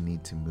 we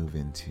need to move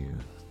into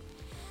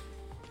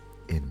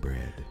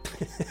inbred.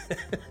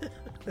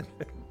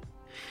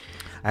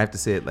 I have to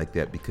say it like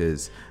that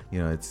because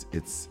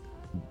it's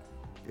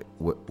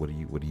what are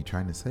you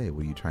trying to say?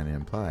 What are you trying to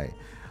imply?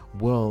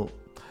 Well,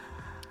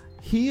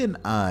 he and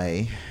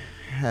I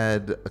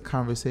had a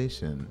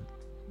conversation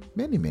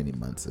many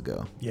months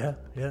ago. Yeah,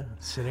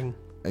 sitting.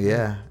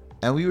 Yeah,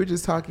 and we were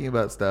just talking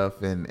about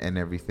stuff and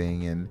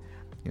everything, and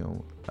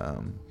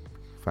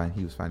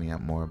he was finding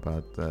out more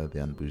about the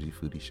Unbougie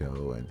Foodie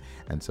show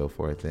and so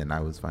forth, and I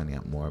was finding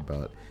out more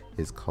about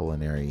his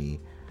culinary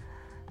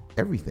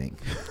everything.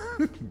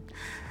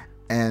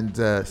 And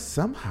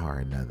somehow or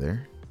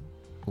another,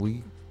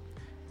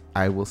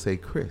 I will say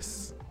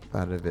Chris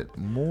thought of it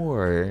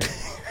more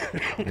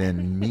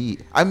than me.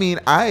 I mean,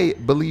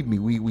 believe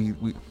me,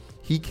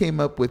 he came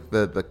up with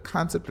the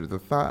concept or the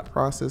thought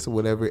process or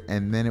whatever,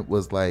 and then it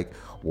was like,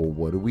 well,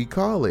 what do we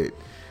call it?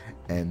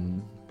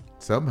 And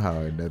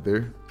somehow or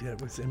another,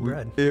 it was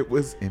inbred. It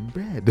was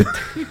inbred.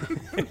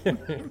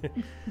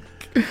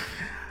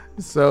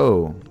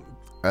 So,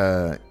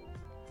 I'm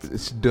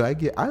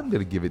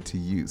gonna give it to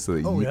you so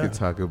that you can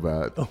talk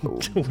about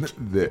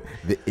the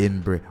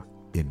inbred.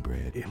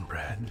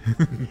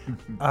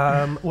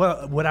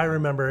 Well, what I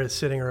remember is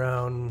sitting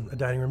around a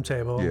dining room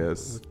table.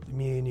 Yes. With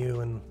me and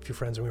you and a few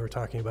friends, and we were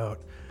talking about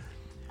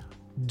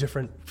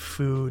different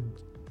food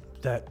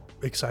that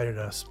excited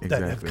us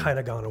that have kind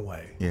of gone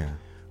away. Yeah.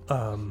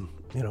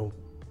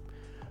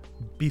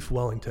 Beef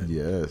Wellington.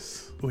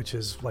 Yes. Which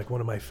is like one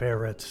of my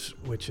favorites,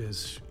 which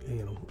is,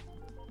 you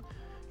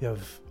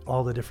have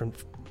all the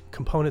different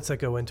components that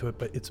go into it,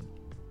 but it's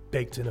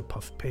baked in a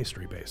puff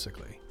pastry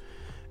basically.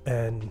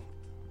 And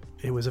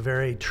it was a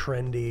very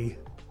trendy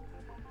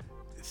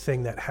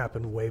thing that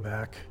happened way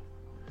back,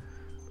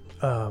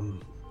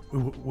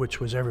 which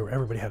was everywhere.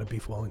 Everybody had a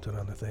beef Wellington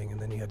on the thing, and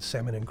then you had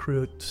salmon and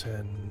croûte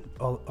and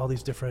all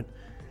these different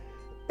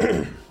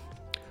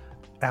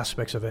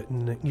aspects of it.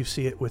 And you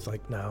see it with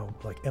like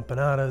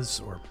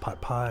empanadas or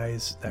pot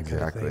pies, that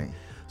kind of thing.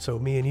 So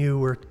me and you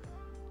were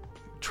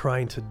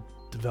trying to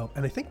develop,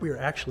 and I think we were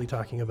actually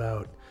talking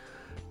about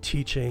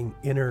teaching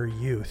inner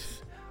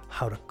youth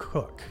how to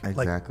cook.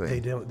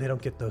 Exactly. Like they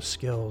don't get those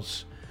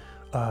skills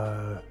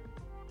because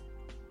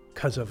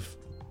of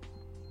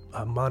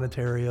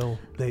monetary.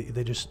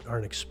 They just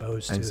aren't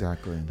exposed to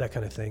that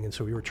kind of thing. And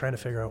so we were trying to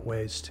figure out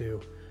ways to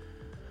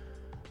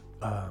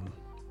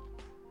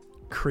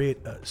create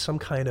some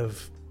kind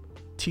of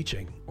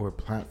teaching or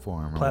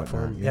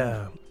platform.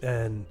 Yeah.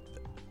 And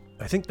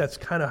I think that's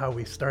kind of how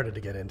we started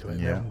to get into it.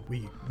 Yeah. And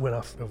we went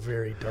off a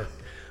very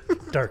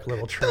dark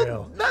little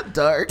trail. Not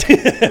dark.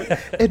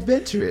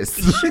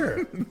 Adventurous.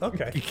 Sure.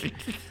 Okay.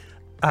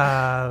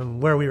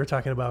 Where we were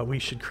talking about we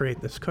should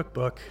create this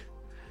cookbook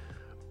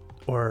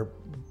or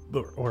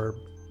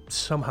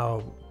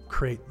somehow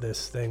create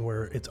this thing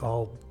where it's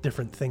all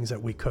different things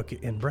that we cook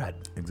in bread.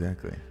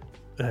 Exactly.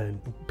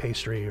 And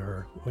pastry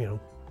or,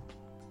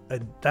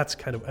 that's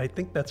kind of, I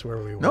think that's where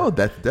we were. No,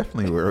 that's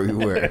definitely where we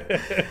were.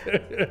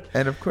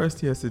 And of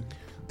course, yes, it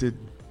did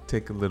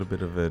take a little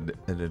bit of an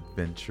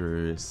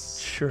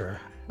adventurous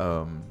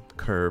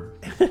curb.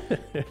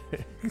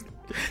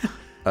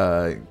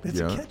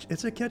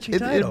 It's a catchy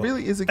title. It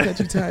really is a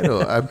catchy title.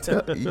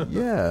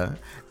 Yeah,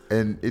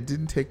 and it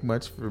didn't take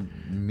much for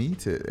me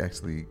to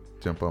actually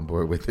jump on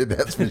board with it.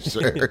 That's for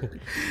sure.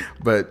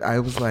 But I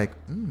was like,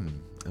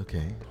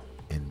 okay,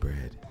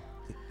 inbred,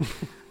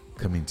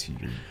 coming to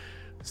you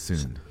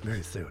soon.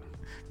 Very soon.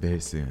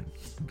 Very soon.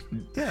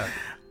 Yeah.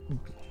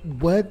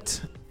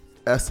 What,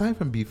 aside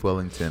from beef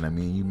Wellington, I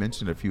mean, you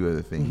mentioned a few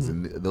other things,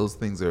 and those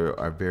things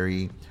are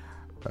very.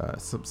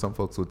 Some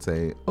folks would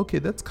say, okay,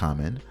 that's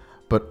common.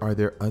 But are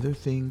there other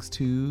things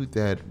too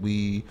that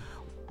we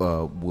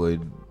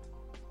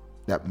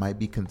that might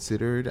be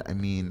considered? I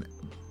mean,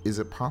 is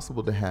it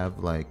possible to have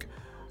like,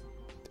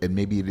 and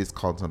maybe it is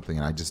called something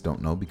and I just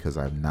don't know because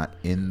I'm not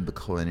in the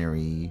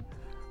culinary,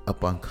 I'm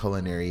not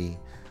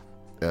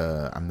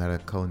a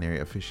culinary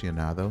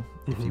aficionado,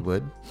 if you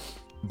would.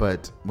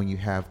 But when you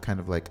have kind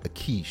of like a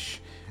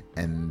quiche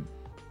and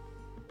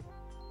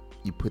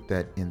you put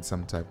that in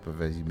some type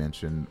of, as you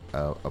mentioned,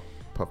 a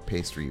puff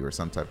pastry or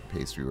some type of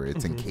pastry where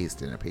it's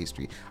encased in a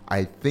pastry.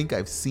 I think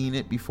I've seen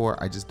it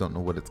before. I just don't know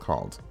what it's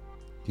called.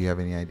 Do you have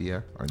any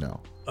idea or no?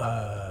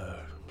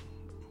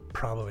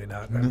 Probably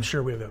not. I'm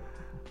sure we have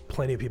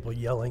plenty of people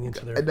yelling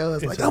into their... I know,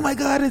 it's like, oh my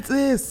God, it's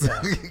this.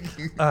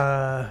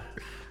 Yeah.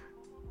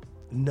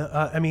 No,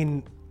 I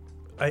mean,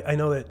 I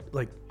know that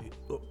like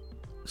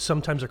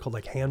sometimes they're called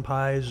like hand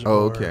pies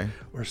or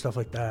stuff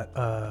like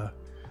that.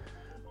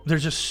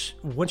 There's just,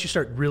 once you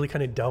start really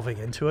kind of delving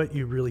into it,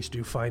 you really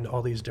do find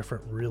all these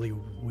different really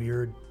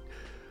weird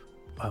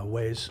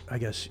ways. I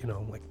guess,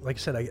 like I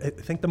said, I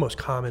think the most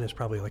common is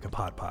probably like a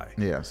pot pie.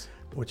 Yes.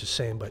 Which is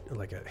same, but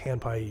like a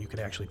hand pie you could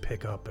actually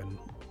pick up and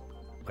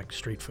like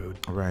street food.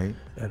 Right.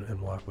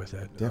 And walk with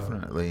it.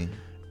 Definitely.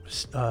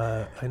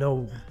 I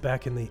know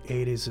back in the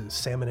 80s,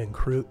 salmon and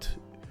croûte.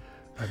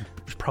 I'm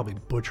probably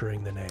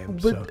butchering the name.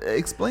 But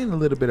explain a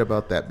little bit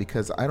about that,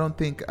 because I don't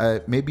think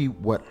maybe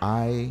what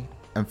I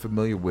am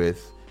familiar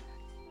with,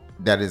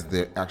 that is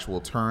the actual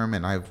term,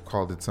 and I've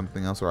called it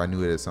something else, or I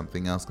knew it as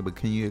something else. But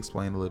can you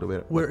explain a little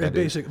bit?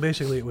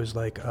 Basically, it was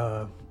like,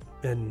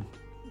 and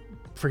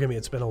forgive me,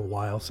 it's been a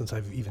while since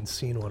I've even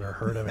seen one or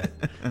heard of it.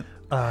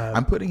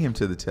 I'm putting him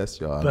to the test,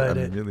 y'all.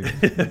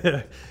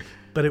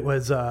 But it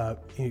was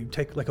you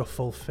take like a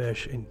full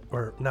fish,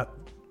 or not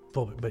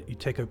full, but you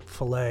take a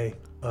fillet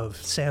of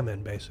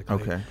salmon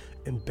basically,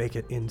 and bake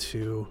it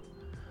into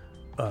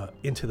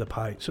the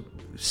pie. So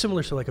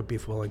similar to like a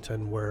beef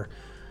Wellington, where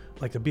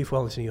like the beef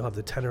Wellington, you'll have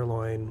the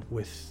tenderloin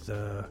with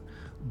the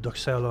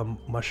doxella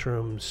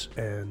mushrooms,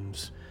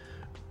 and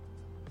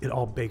it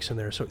all bakes in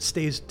there. So it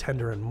stays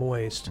tender and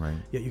moist, right.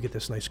 Yet you get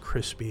this nice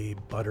crispy,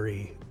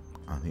 buttery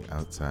on the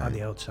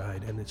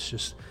outside. And it's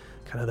just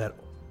kind of that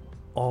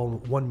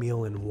all one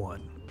meal in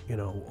one,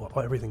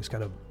 everything's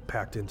kind of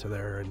packed into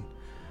there. And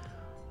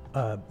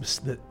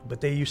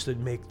but they used to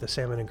make the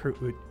salmon and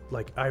croûte,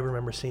 like I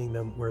remember seeing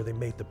them where they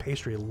made the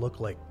pastry look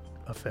like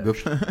a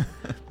fish,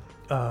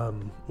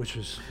 which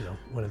was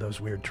one of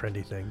those weird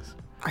trendy things.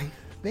 I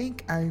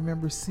think I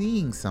remember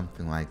seeing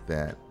something like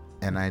that,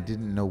 and I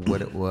didn't know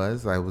what it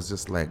was. I was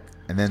just like,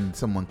 and then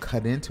someone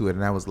cut into it,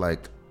 and I was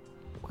like,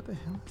 "What the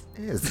hell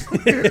is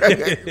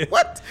this?"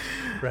 What?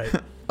 Right.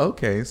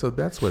 Okay, so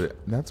that's what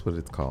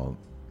it's called.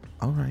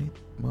 All right.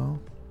 Well,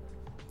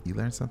 you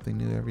learn something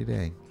new every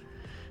day.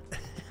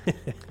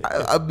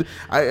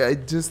 I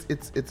just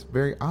it's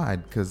very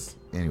odd, because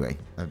anyway,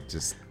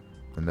 just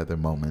another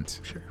moment.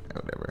 Sure.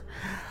 Whatever.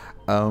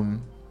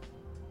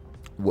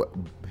 What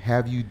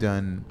have you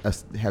done?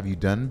 Have you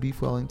done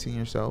beef Wellington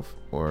yourself,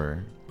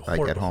 or like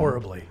at home?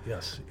 Horribly,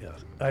 yes.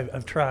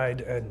 I've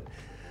tried, and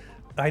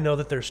I know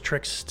that there's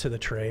tricks to the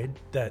trade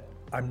that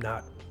I'm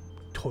not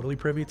totally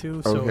privy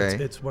to. So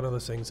it's one of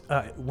those things.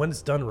 When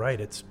it's done right,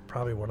 it's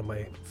probably one of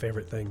my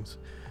favorite things.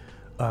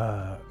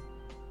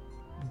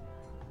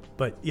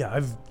 But yeah,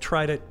 I've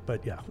tried it,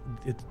 but yeah,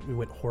 it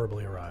went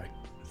horribly awry.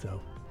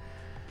 So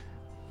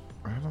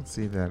I don't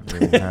see that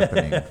really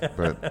happening,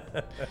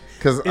 but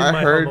because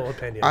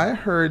I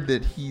heard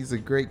that he's a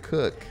great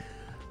cook.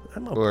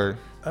 I'm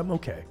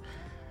okay.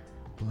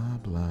 Blah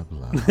blah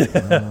blah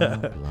blah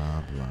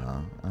blah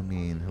blah. I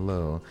mean,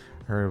 hello.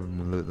 Heard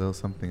a little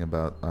something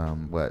about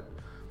what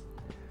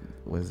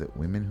was it?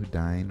 Women who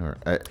dine, or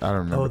I don't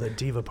remember. Oh, the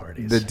Diva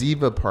parties. The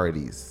Diva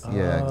parties.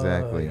 Yeah,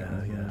 exactly.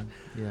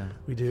 Yeah.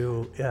 We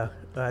do. Yeah.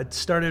 It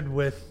started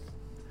with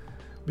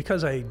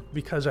because I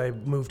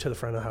moved to the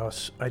front of the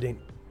house. I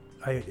didn't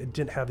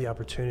have the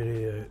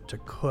opportunity to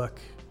cook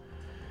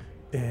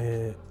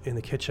in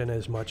the kitchen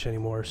as much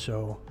anymore.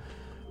 So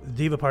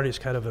Diva parties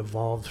kind of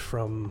evolved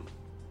from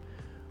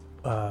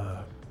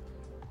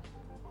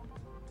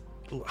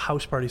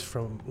house parties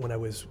from when I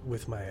was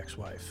with my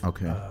ex-wife.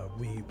 Okay.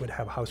 We would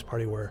have a house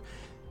party where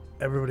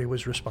everybody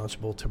was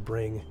responsible to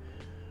bring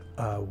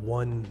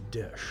one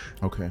dish.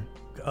 Okay.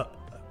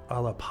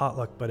 A la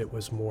potluck, but it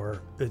was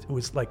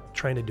like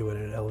trying to do it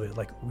in an elevator.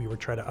 Like we would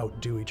try to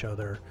outdo each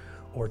other,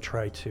 or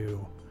try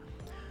to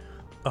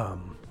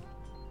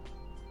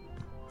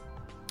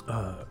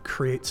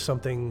create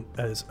something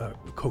as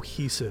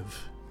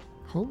cohesive.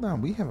 Hold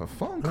on, we have a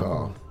phone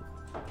call.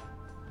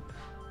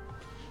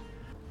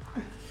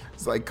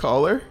 It's like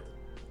caller.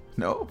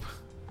 Nope.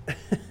 Oh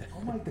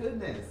my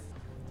goodness.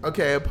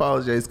 Okay, I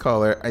apologize,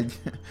 caller. I'm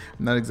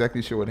not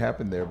exactly sure what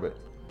happened there, but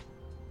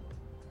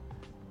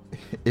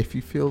if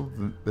you feel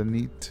the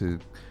need to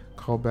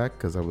call back,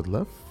 because I would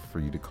love for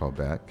you to call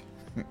back.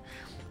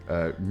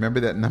 Remember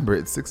that number.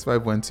 It's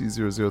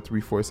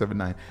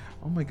 651-200-3479.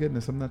 Oh my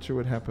goodness, I'm not sure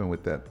what happened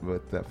with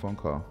that phone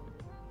call.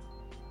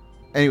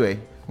 Anyway,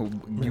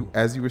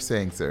 as you were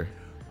saying, sir.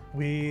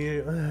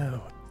 We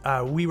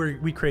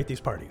create these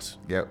parties.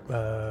 Yep.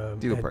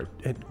 Diva party.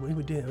 And we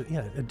would do,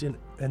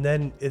 and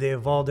then they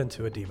evolved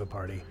into a Diva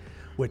party,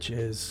 which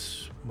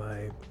is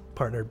my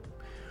partner.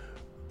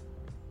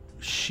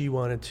 She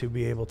wanted to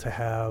be able to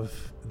have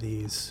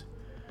these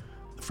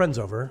friends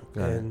over,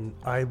 and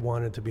I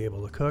wanted to be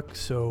able to cook.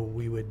 So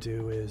we would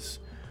do is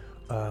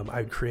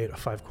I'd create a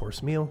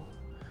 5-course meal,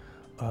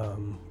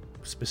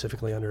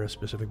 specifically under a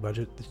specific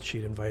budget.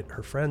 She'd invite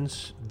her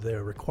friends.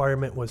 The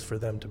requirement was for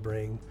them to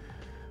bring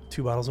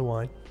 2 bottles of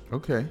wine.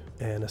 Okay.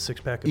 And a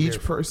 6-pack of each beer.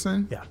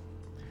 person? Yeah.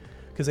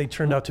 Because they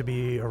turned out to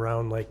be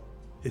around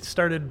it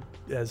started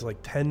as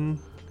 10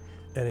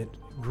 and it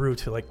grew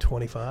to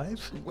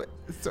 25. Wait.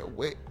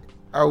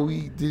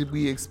 Did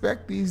we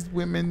expect these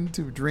women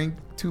to drink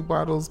 2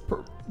 bottles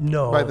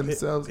by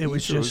themselves? It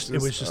was just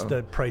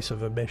the price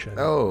of admission.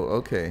 Oh,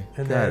 okay.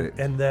 And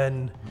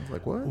then I was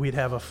like, what? We'd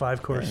have a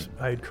 5-course.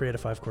 I'd create a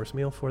 5-course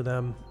meal for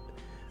them,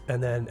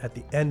 and then at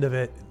the end of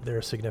it,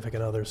 their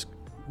significant others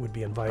would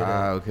be invited.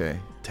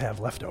 To have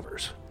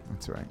leftovers.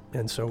 That's right.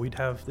 And so we'd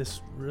have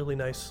this really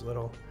nice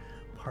little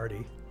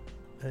party,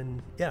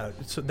 and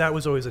so that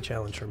was always a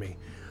challenge for me.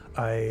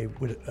 I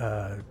would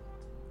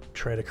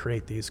try to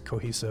create these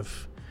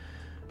cohesive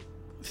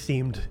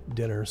themed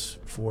dinners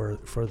for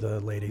the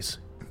ladies.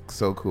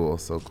 So cool.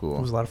 It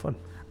was a lot of fun.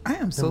 I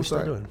am so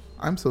sorry.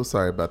 I'm so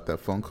sorry about that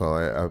phone call.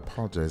 I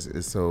apologize.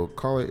 So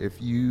caller,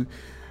 if you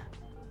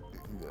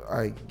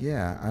I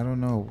don't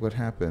know what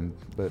happened,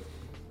 but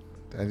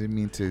I didn't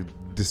mean to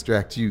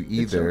distract you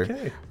either. It's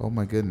okay. Oh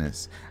my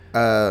goodness.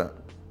 So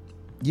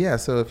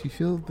if you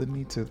feel the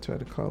need to try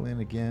to call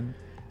in again,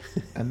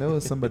 I know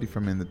it's somebody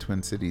from in the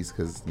Twin Cities,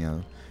 because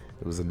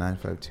it was a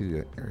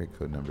 952 area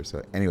code number.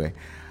 So anyway,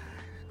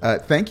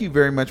 thank you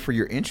very much for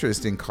your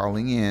interest in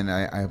calling in.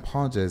 I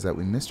apologize that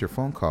we missed your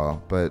phone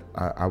call, but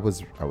I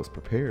was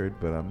prepared,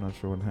 but I'm not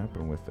sure what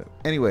happened with it.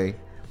 Anyway,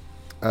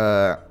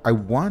 I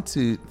want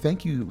to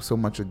thank you so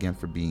much again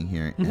for being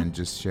here and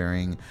just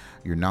sharing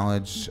your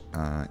knowledge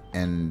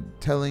and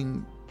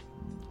telling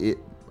it.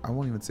 I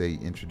won't even say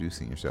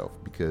introducing yourself,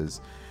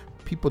 because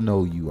people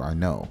know you, I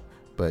know.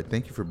 But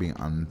thank you for being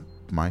on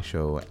my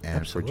show and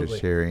Absolutely. for just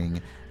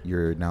sharing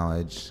your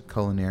knowledge,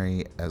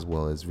 culinary as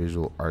well as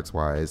visual arts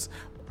wise,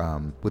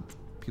 with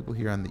people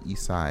here on the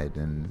East Side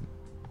and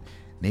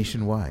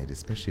nationwide,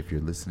 especially if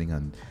you're listening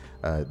on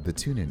the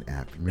TuneIn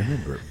app.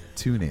 Remember,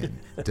 TuneIn,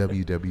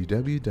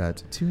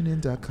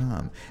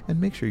 www.tunein.com,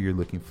 and make sure you're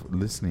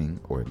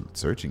listening or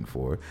searching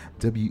for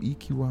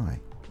WEQY.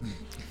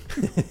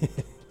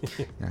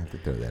 I have to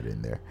throw that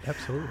in there.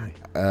 Absolutely.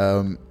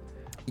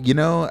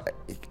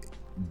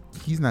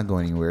 He's not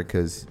going anywhere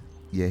because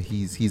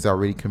he's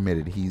already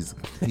committed. He's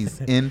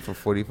in for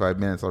 45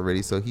 minutes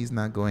already, so he's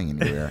not going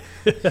anywhere.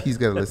 He's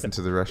got to listen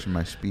to the rest of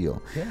my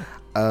spiel. Yeah.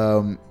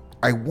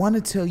 I want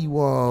to tell you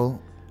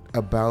all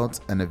about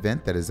an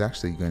event that is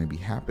actually going to be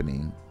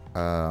happening.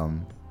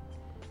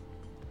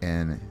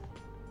 And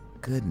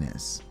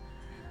goodness,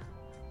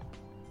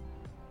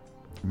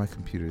 my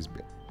computer's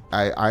been.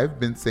 I've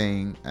been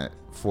saying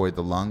for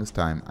the longest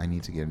time I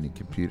need to get a new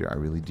computer. I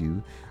really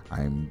do.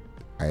 I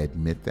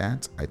admit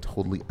that. I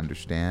totally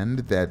understand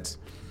that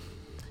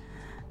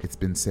it's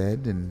been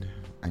said, and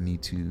I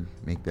need to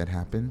make that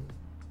happen.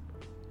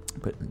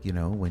 But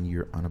when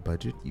you're on a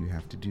budget, you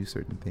have to do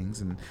certain things,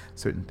 and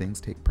certain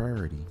things take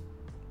priority.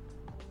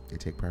 They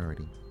take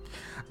priority.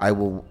 I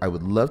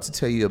would love to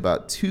tell you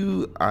about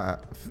 2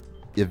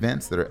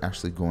 events that are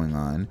actually going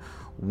on.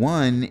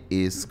 One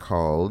is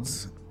called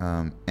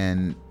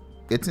and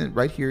it's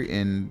right here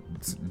in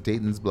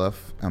Dayton's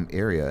Bluff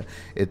area.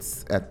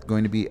 It's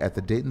going to be at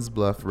the Dayton's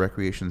Bluff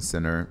Recreation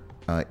Center,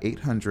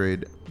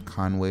 800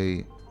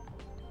 Conway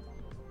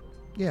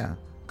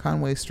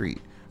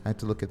Street. I had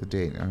to look at the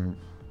date. I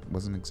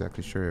wasn't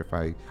exactly sure if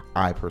I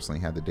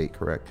personally had the date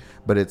correct,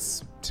 but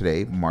it's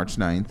today, March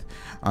 9th.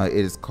 It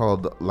is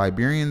called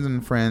Liberians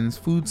and Friends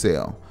Food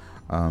Sale.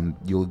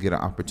 You'll get an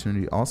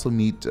opportunity to also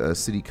meet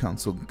city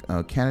council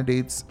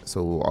candidates, so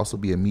it will also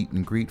be a meet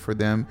and greet for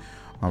them.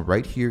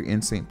 Right here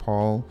in St.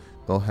 Paul,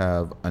 they'll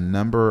have a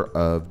number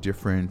of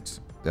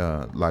different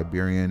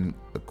Liberian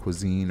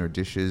cuisine or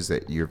dishes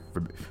that you're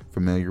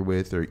familiar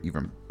with or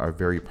even are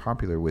very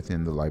popular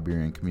within the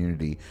Liberian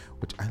community,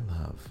 which I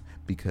love,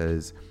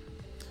 because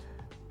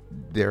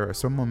there are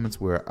some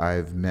moments where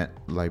I've met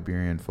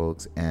Liberian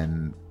folks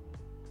and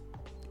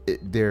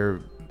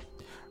they're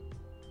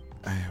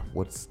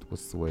what's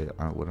the way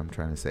what I'm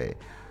trying to say,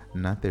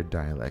 not their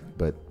dialect,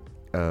 but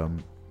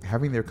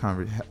having their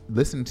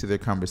listening to their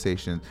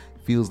conversation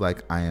feels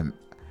like I am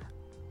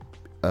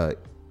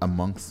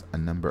amongst a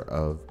number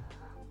of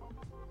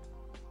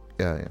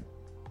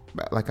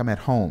like I'm at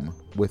home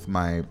with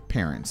my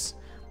parents.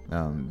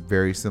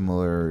 Very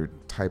similar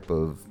type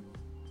of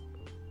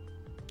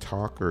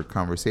talk or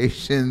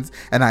conversations,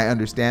 and I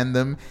understand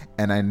them.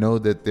 And I know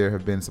that there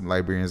have been some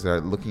Liberians that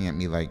are looking at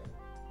me like,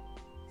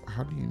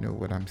 how do you know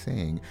what I'm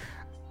saying?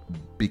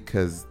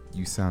 Because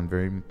you sound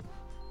very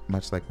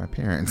much like my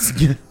parents.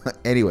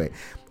 Anyway,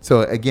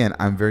 so again,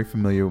 I'm very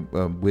familiar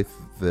with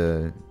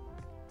the,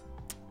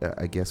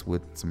 I guess,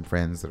 with some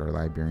friends that are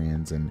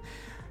Liberians, and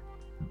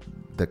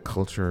the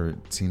culture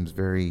seems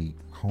very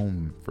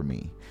home for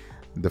me.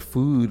 The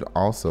food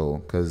also,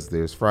 because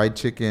there's fried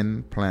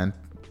chicken,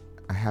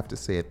 I have to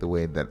say it the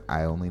way that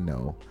I only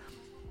know.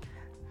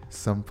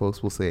 Some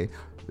folks will say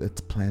it's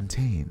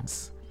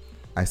plantains.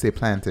 I say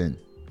plantain.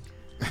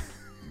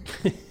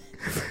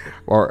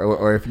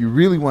 or if you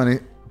really want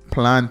it,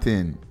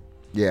 plantain.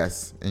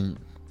 Yes. And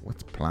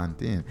what's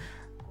plantain?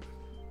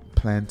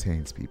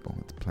 Plantains, people.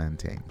 It's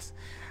plantains.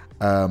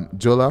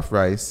 Jollof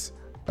rice,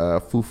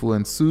 fufu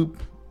and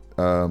soup,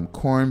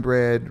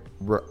 cornbread,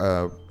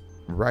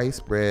 rice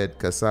bread,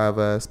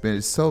 cassava,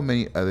 spinach, so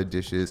many other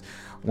dishes.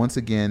 Once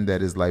again,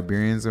 that is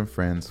Liberians and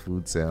Friends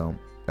food sale,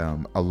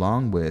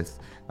 along with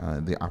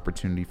the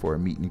opportunity for a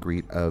meet and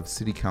greet of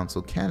city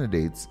council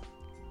candidates.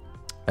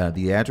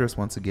 The address,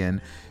 once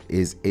again,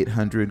 is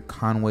 800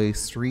 Conway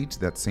Street.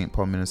 That's St.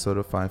 Paul,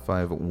 Minnesota,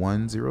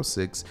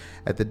 55106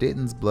 at the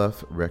Dayton's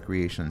Bluff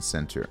Recreation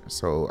Center.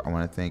 So I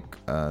want to thank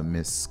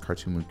Miss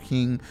Kartumu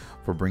King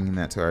for bringing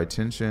that to our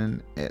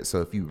attention.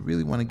 So if you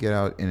really want to get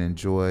out and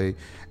enjoy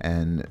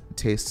and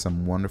taste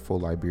some wonderful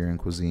Liberian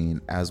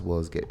cuisine, as well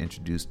as get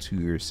introduced to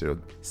your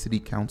city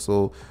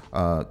council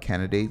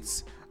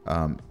candidates,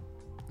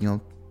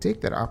 take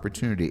that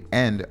opportunity.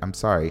 And I'm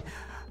sorry,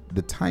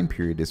 the time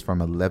period is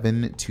from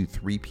 11 to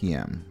 3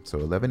 p.m. So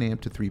 11 a.m.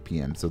 to 3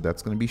 p.m. So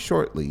that's going to be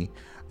shortly,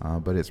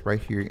 but it's right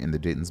here in the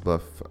Dayton's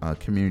Bluff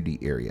community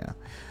area.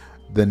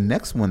 The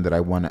next one that I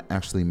want to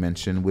actually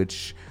mention,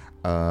 which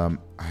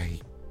I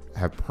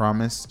have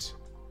promised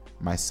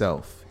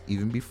myself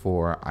even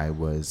before I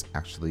was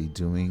actually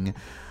doing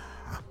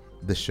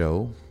the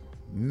show,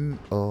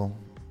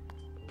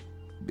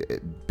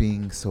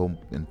 being so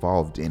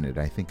involved in it.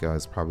 I think I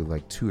was probably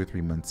like 2 or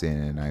 3 months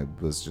in, and I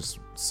was just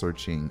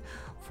searching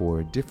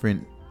for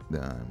different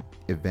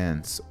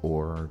events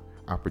or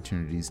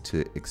opportunities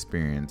to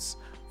experience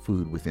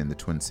food within the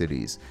Twin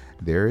Cities.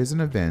 There is an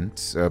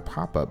event, a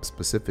pop-up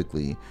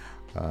specifically,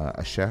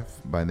 a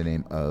chef by the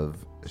name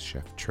of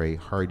Chef Trey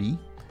Hardy,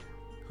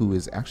 who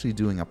is actually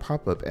doing a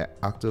pop-up at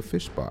Octo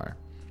Fish Bar.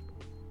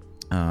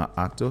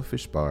 Octo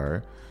Fish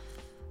Bar,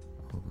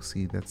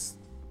 see, that's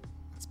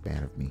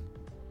bad of me.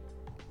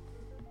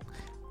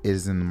 It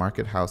is in the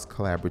Market House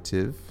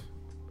Collaborative,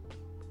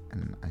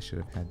 and I should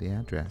have had the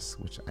address,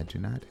 which I do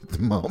not at the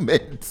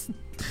moment.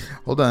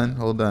 Hold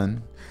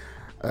on.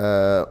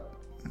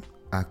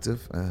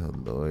 Octave, oh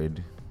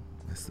Lord,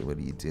 what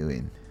are you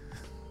doing?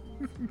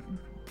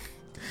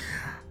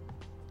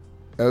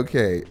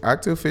 Okay,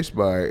 Octo Fish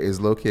Bar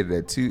is located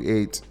at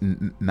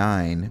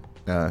 289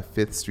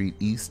 5th Street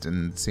East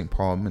in St.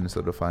 Paul,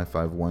 Minnesota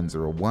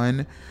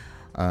 55101.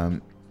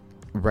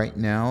 Right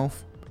now,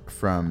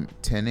 from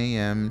 10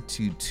 a.m.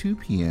 to 2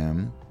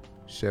 p.m.,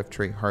 Chef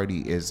Trey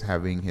Hardy is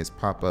having his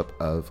pop-up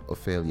of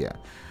Ophelia.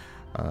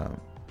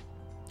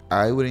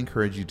 I would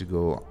encourage you to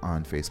go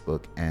on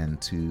Facebook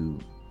and to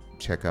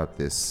check out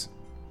this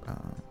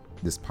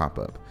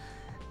pop-up.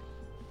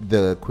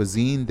 The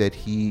cuisine that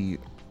he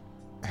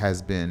has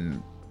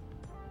been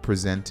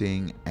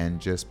presenting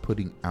and just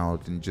putting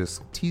out and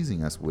just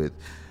teasing us with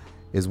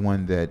is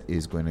one that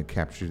is going to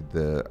capture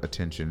the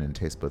attention and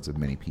taste buds of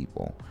many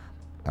people.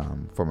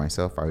 For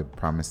myself, I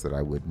promised that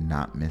I would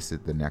not miss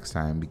it the next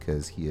time,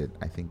 because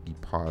I think he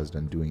paused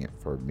on doing it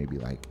for maybe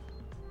like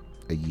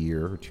a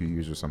year or 2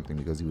 years or something,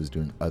 because he was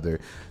doing other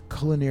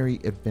culinary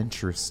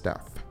adventure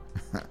stuff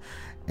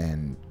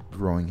and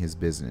growing his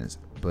business.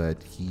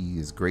 But he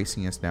is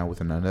gracing us now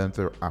with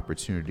another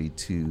opportunity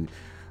to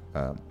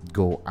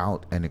go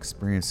out and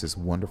experience this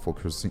wonderful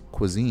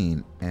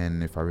cuisine.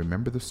 And if I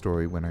remember the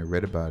story when I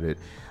read about it,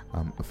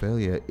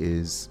 Ophelia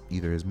is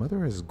either his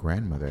mother or his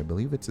grandmother. I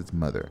believe it's his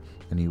mother.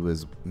 And he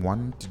was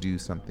wanting to do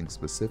something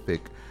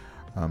specific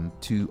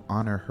to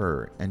honor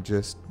her and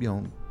just,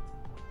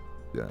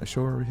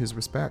 show her his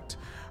respect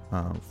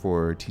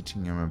for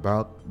teaching him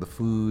about the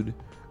food,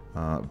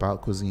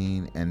 about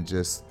cuisine, and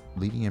just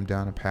leading him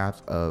down a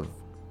path of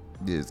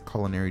his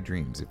culinary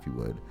dreams, if you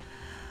would.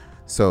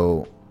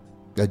 So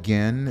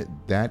again,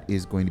 that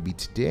is going to be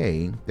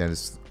today. That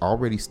is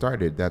already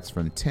started. That's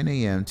from 10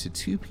 a.m. to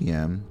 2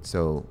 p.m.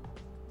 So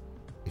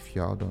if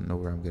y'all don't know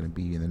where I'm going to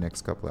be in the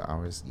next couple of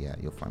hours, yeah,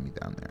 you'll find me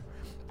down there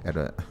at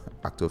a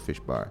Octo Fish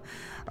Bar.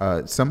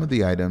 Some of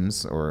the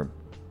items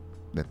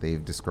that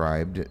they've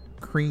described: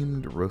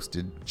 creamed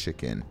roasted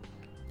chicken.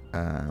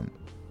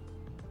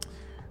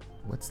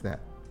 What's that?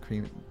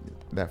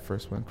 That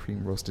first one,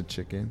 cream roasted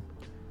chicken.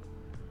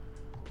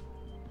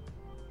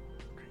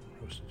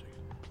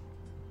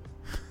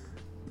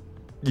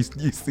 You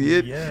see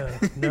it? Yeah.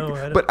 No,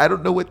 I don't. But I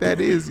don't know what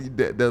that is.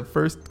 The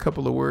first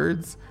couple of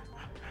words.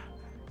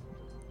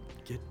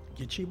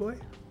 Gitchy boy?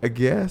 I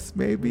guess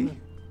maybe.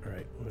 All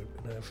right.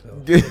 I have to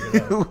figure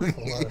it out. Hold on.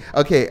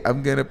 Okay,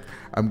 I'm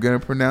gonna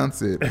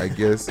pronounce it. I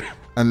guess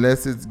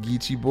unless it's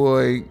Geechee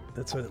boy.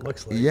 That's what it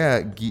looks like.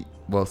 Yeah.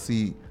 Well,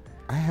 see,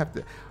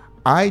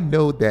 I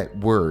know that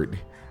word,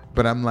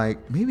 but I'm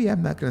like, maybe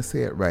I'm not gonna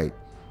say it right.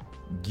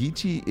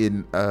 Geechee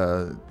in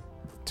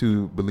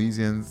to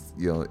Belizeans,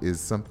 is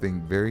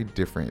something very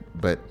different,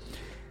 but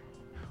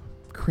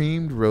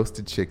creamed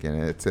roasted chicken.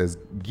 And it says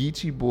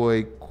Geechee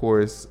boy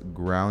course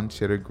ground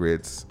cheddar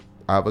grits,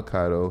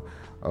 avocado,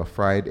 a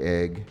fried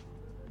egg,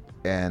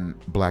 and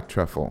black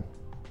truffle.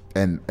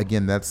 And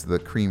again, that's the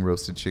cream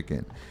roasted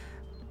chicken.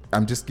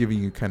 I'm just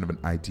giving you kind of an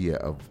idea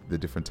of the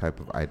different type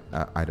of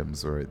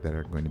items that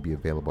are going to be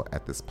available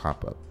at this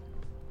pop-up.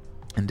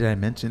 And did I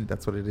mention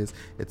that's what it is?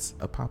 It's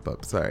a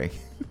pop-up. Sorry.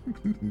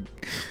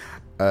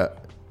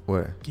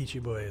 What?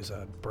 Geechee boy is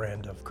a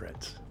brand of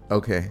grits.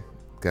 Okay,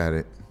 got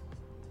it.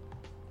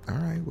 All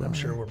right. Well, I'm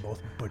sure we're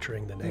both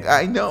butchering the name.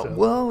 I know. So.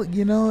 Well, it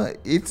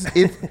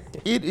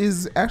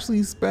is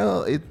actually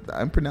spelled.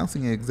 I'm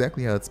pronouncing it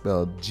exactly how it's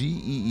spelled.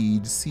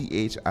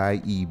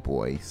 Geechie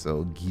boy.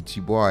 So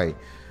Geechee boy.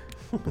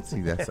 But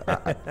see, that's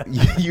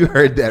you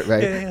heard that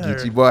right, yeah,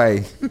 Geechee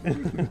boy.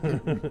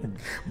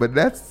 But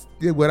that's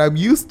what I'm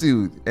used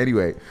to.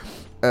 Anyway,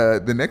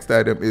 the next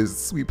item is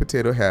sweet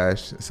potato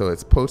hash. So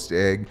it's poached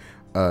egg,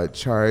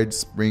 charred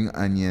spring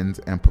onions,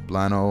 and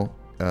poblano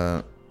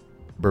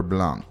beurre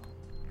blanc.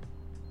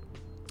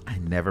 I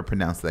never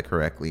pronounced that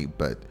correctly,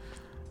 but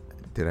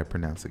did I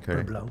pronounce it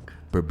correctly?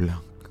 Beurre blanc.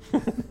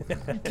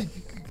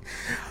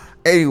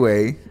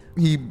 Anyway,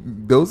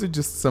 those are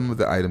just some of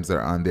the items that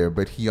are on there,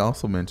 but he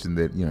also mentioned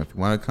that, if you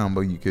want a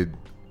combo, you could,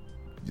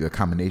 a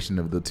combination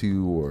of the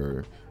two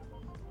or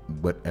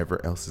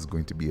whatever else is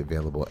going to be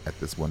available at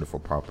this wonderful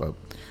pop-up.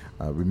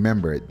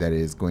 Remember, that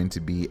is going to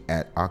be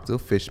at Octo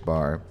Fish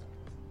Bar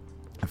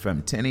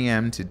from 10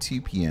 a.m. to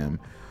 2 p.m.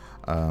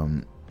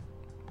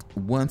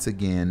 Once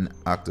again,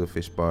 Octo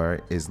Fish Bar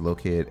is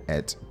located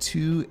at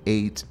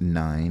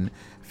 289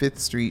 5th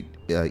Street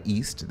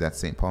East. That's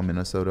St. Paul,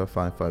 Minnesota,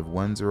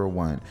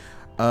 55101.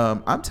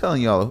 I'm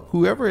telling y'all,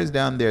 whoever is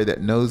down there that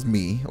knows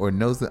me or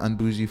knows the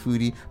Unbougie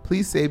Foodie,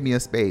 please save me a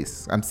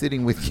space. I'm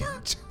sitting with you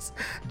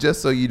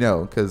just so you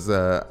know, because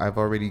I've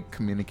already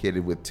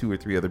communicated with 2 or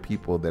 3 other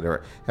people that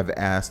have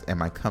asked,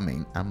 am I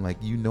coming? I'm like,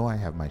 I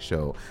have my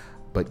show,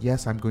 but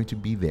yes, I'm going to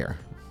be there.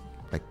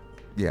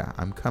 Yeah,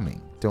 I'm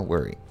coming. Don't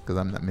worry, because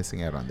I'm not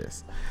missing out on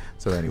this.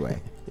 So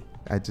anyway,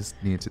 I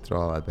just needed to throw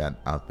all of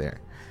that out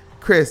there.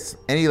 Chris,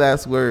 any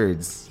last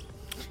words?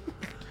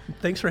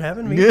 Thanks for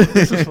having me.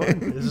 This is fun.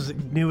 This is a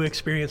new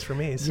experience for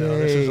me, so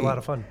This is a lot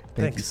of fun.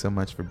 Thank you so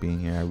much for being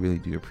here. I really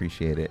do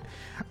appreciate it.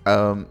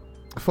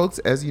 Folks,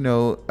 as you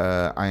know,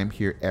 I am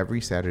here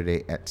every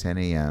Saturday at 10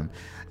 a.m.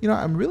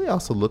 I'm really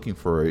also looking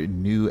for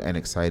new and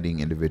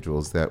exciting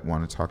individuals that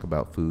want to talk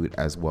about food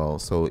as well.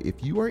 So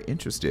if you are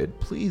interested,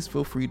 please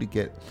feel free to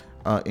get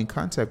in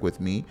contact with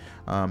me.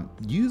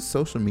 Use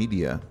social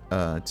media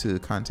to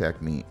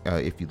contact me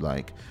if you'd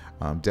like.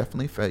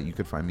 Definitely, you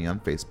can find me on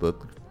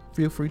Facebook.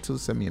 Feel free to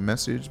send me a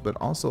message, but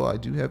also I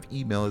do have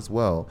email as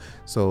well.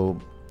 So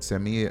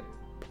send me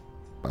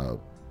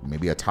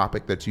maybe a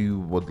topic that you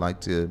would like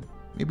to,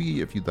 maybe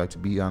if you'd like to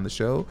be on the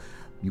show,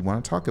 you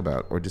want to talk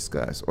about or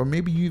discuss, or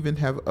maybe you even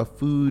have a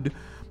food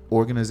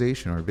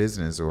organization or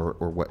business or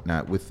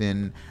whatnot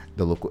within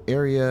the local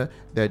area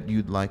that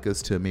you'd like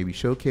us to maybe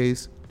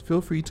showcase.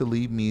 Feel free to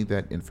leave me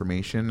that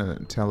information. I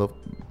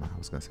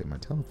was going to say my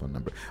telephone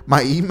number.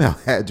 My email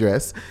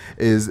address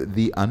is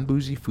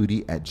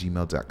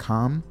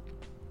theunbougiefoodie@gmail.com.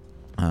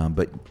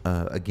 But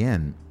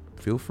again,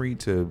 feel free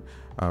to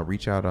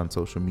reach out on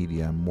social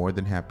media. I'm more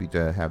than happy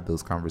to have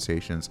those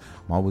conversations.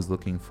 I'm always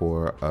looking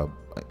for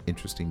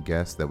interesting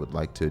guests that would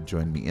like to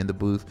join me in the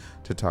booth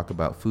to talk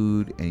about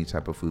food, any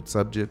type of food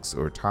subjects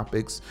or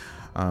topics.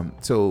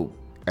 So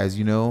as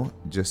you know,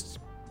 just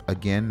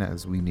again,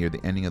 as we near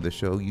the ending of the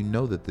show, you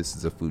know that this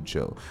is a food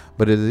show,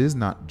 but it is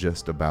not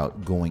just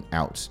about going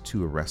out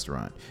to a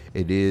restaurant.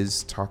 It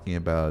is talking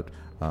about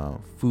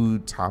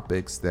food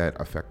topics that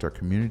affect our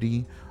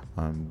community.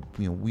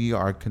 We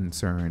are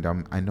concerned.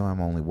 I know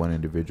I'm only one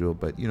individual,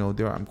 but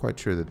I'm quite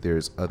sure that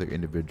there's other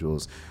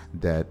individuals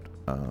that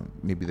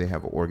maybe they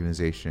have an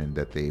organization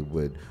that they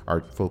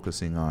are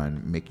focusing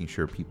on making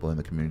sure people in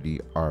the community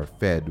are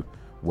fed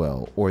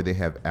well, or they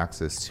have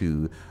access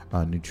to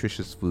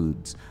nutritious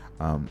foods.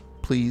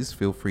 Please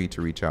feel free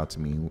to reach out to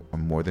me.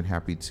 I'm more than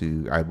happy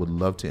to. I would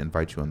love to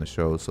invite you on the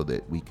show so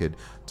that we could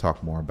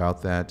talk more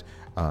about that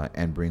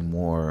and bring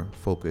more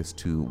focus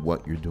to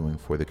what you're doing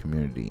for the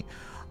community.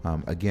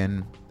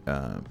 Again,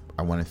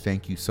 I want to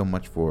thank you so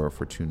much for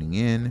tuning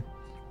in.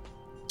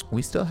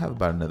 We still have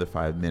about another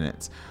 5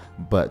 minutes,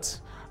 but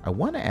I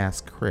want to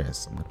ask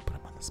Chris. I'm going to put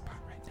him on the spot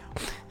right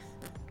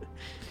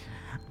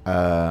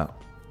now.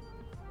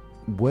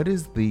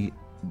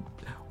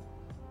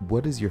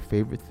 What is your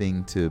favorite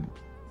thing to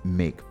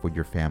make for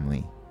your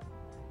family?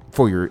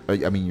 For your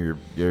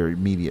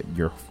immediate,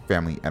 your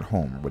family at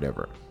home or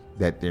whatever,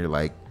 that they're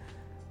like,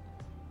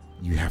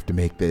 you have to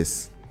make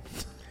this.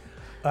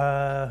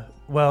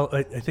 Well,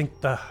 I think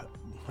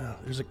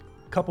there's a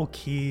couple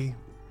key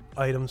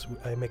items.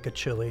 I make a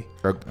chili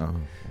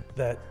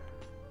that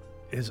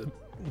is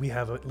we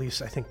have at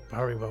least I think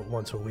probably about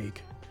once a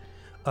week.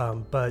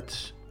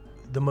 But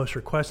the most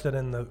requested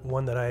and the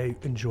one that I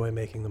enjoy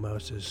making the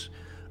most is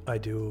I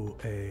do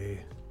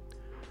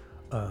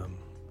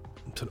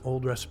it's an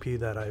old recipe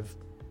that I've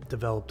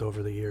developed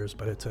over the years,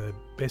 but it's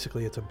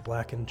basically a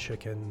blackened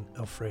chicken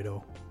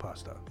Alfredo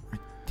pasta.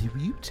 Did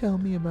you tell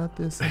me about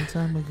this some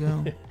time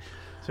ago?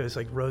 So it's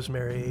like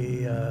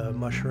rosemary,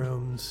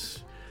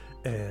 mushrooms,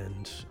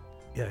 and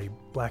you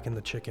blacken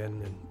the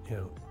chicken,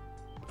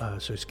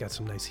 and so it's got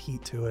some nice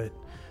heat to it.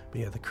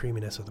 But the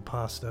creaminess of the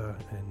pasta,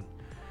 and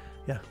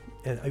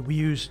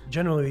we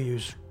generally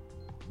use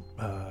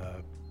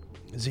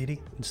ziti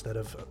instead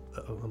of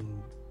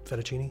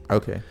fettuccine.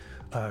 Okay.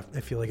 I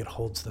feel like it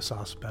holds the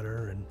sauce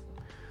better, and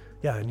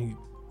you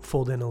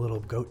fold in a little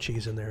goat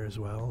cheese in there as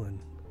well, and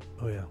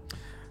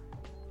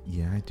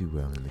Yeah, I do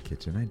well in the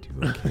kitchen. I do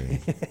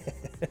okay.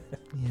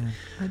 Yeah,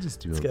 I just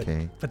do okay.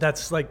 Good. But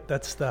that's I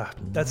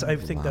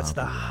think that's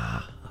the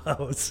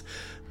house.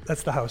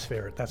 That's the house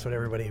favorite. That's what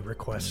everybody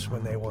requests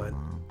when they want.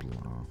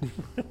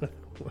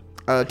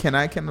 Can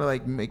I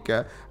like make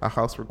a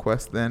house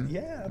request then?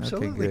 Yeah,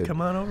 absolutely. Okay,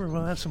 come on over.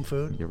 We'll have some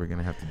food. Yeah, we're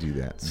gonna have to do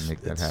that and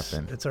make that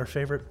happen. It's our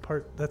favorite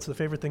part. That's the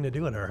favorite thing to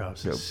do in our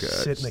house.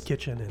 Sit in the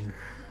kitchen and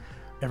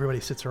everybody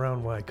sits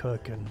around while I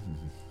cook, and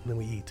then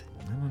we eat.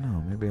 I don't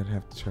know. Maybe I'd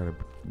have to try to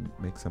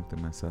make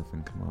something myself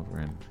and come over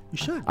and. You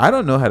should. I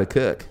don't know how to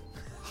cook.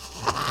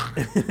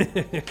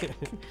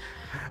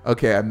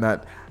 Okay, I'm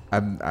not.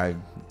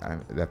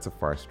 That's a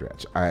far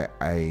stretch.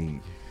 I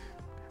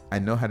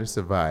know how to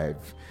survive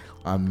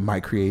on my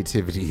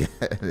creativity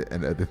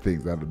and other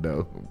things. I don't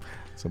know.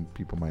 Some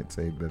people might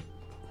say that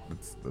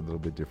it's a little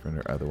bit different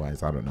or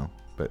otherwise. I don't know,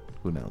 but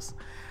who knows?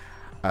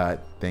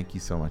 Thank you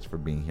so much for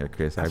being here,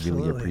 Chris.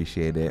 Absolutely. I really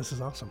appreciate it. This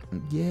is awesome.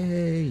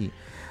 Yay.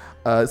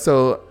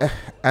 So,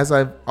 as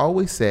I've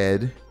always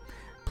said,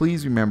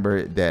 please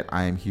remember that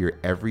I am here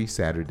every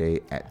Saturday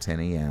at 10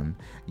 a.m.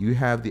 You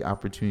have the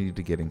opportunity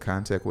to get in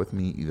contact with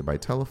me either by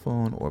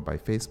telephone or by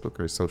Facebook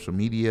or social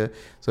media.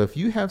 So if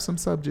you have some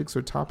subjects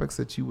or topics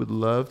that you would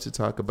love to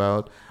talk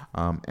about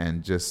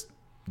and just,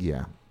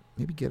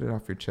 maybe get it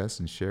off your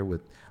chest and share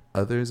with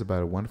others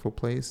about a wonderful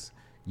place,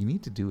 you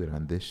need to do it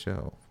on this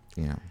show.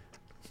 Yeah.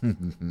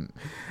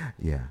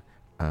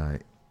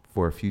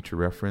 For a future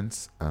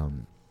reference,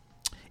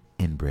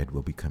 Inbred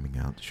will be coming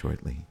out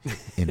shortly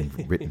in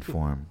written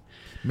form.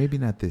 Maybe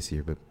not this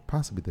year, but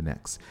possibly the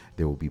next.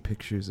 There will be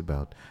pictures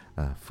about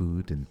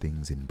food and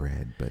things in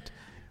bread, but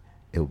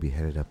it will be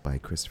headed up by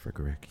Christopher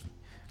Gorecki.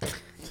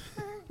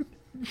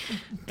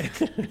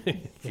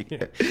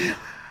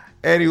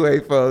 Anyway,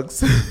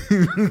 folks,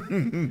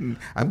 I'm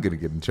going to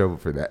get in trouble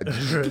for that.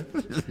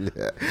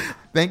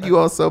 Thank you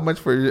all so much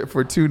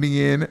for tuning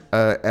in.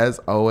 As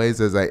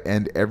always, as I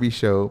end every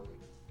show,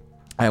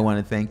 I want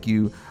to thank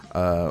you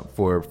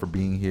for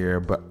being here,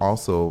 but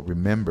also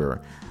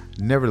remember,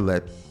 never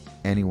let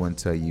anyone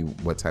tell you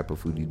what type of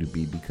food you to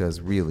be, because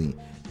really,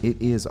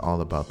 it is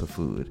all about the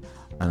food.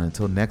 And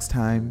until next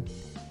time,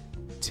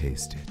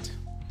 taste it.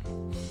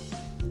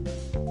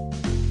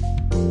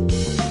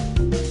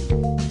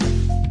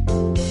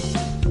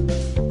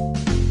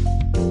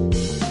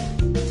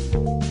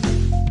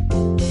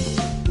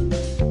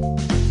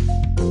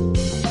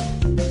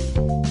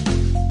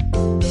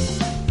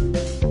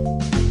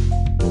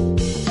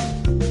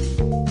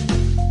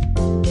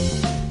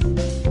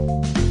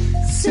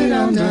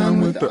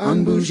 Down with the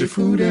unbougie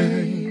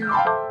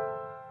foodie.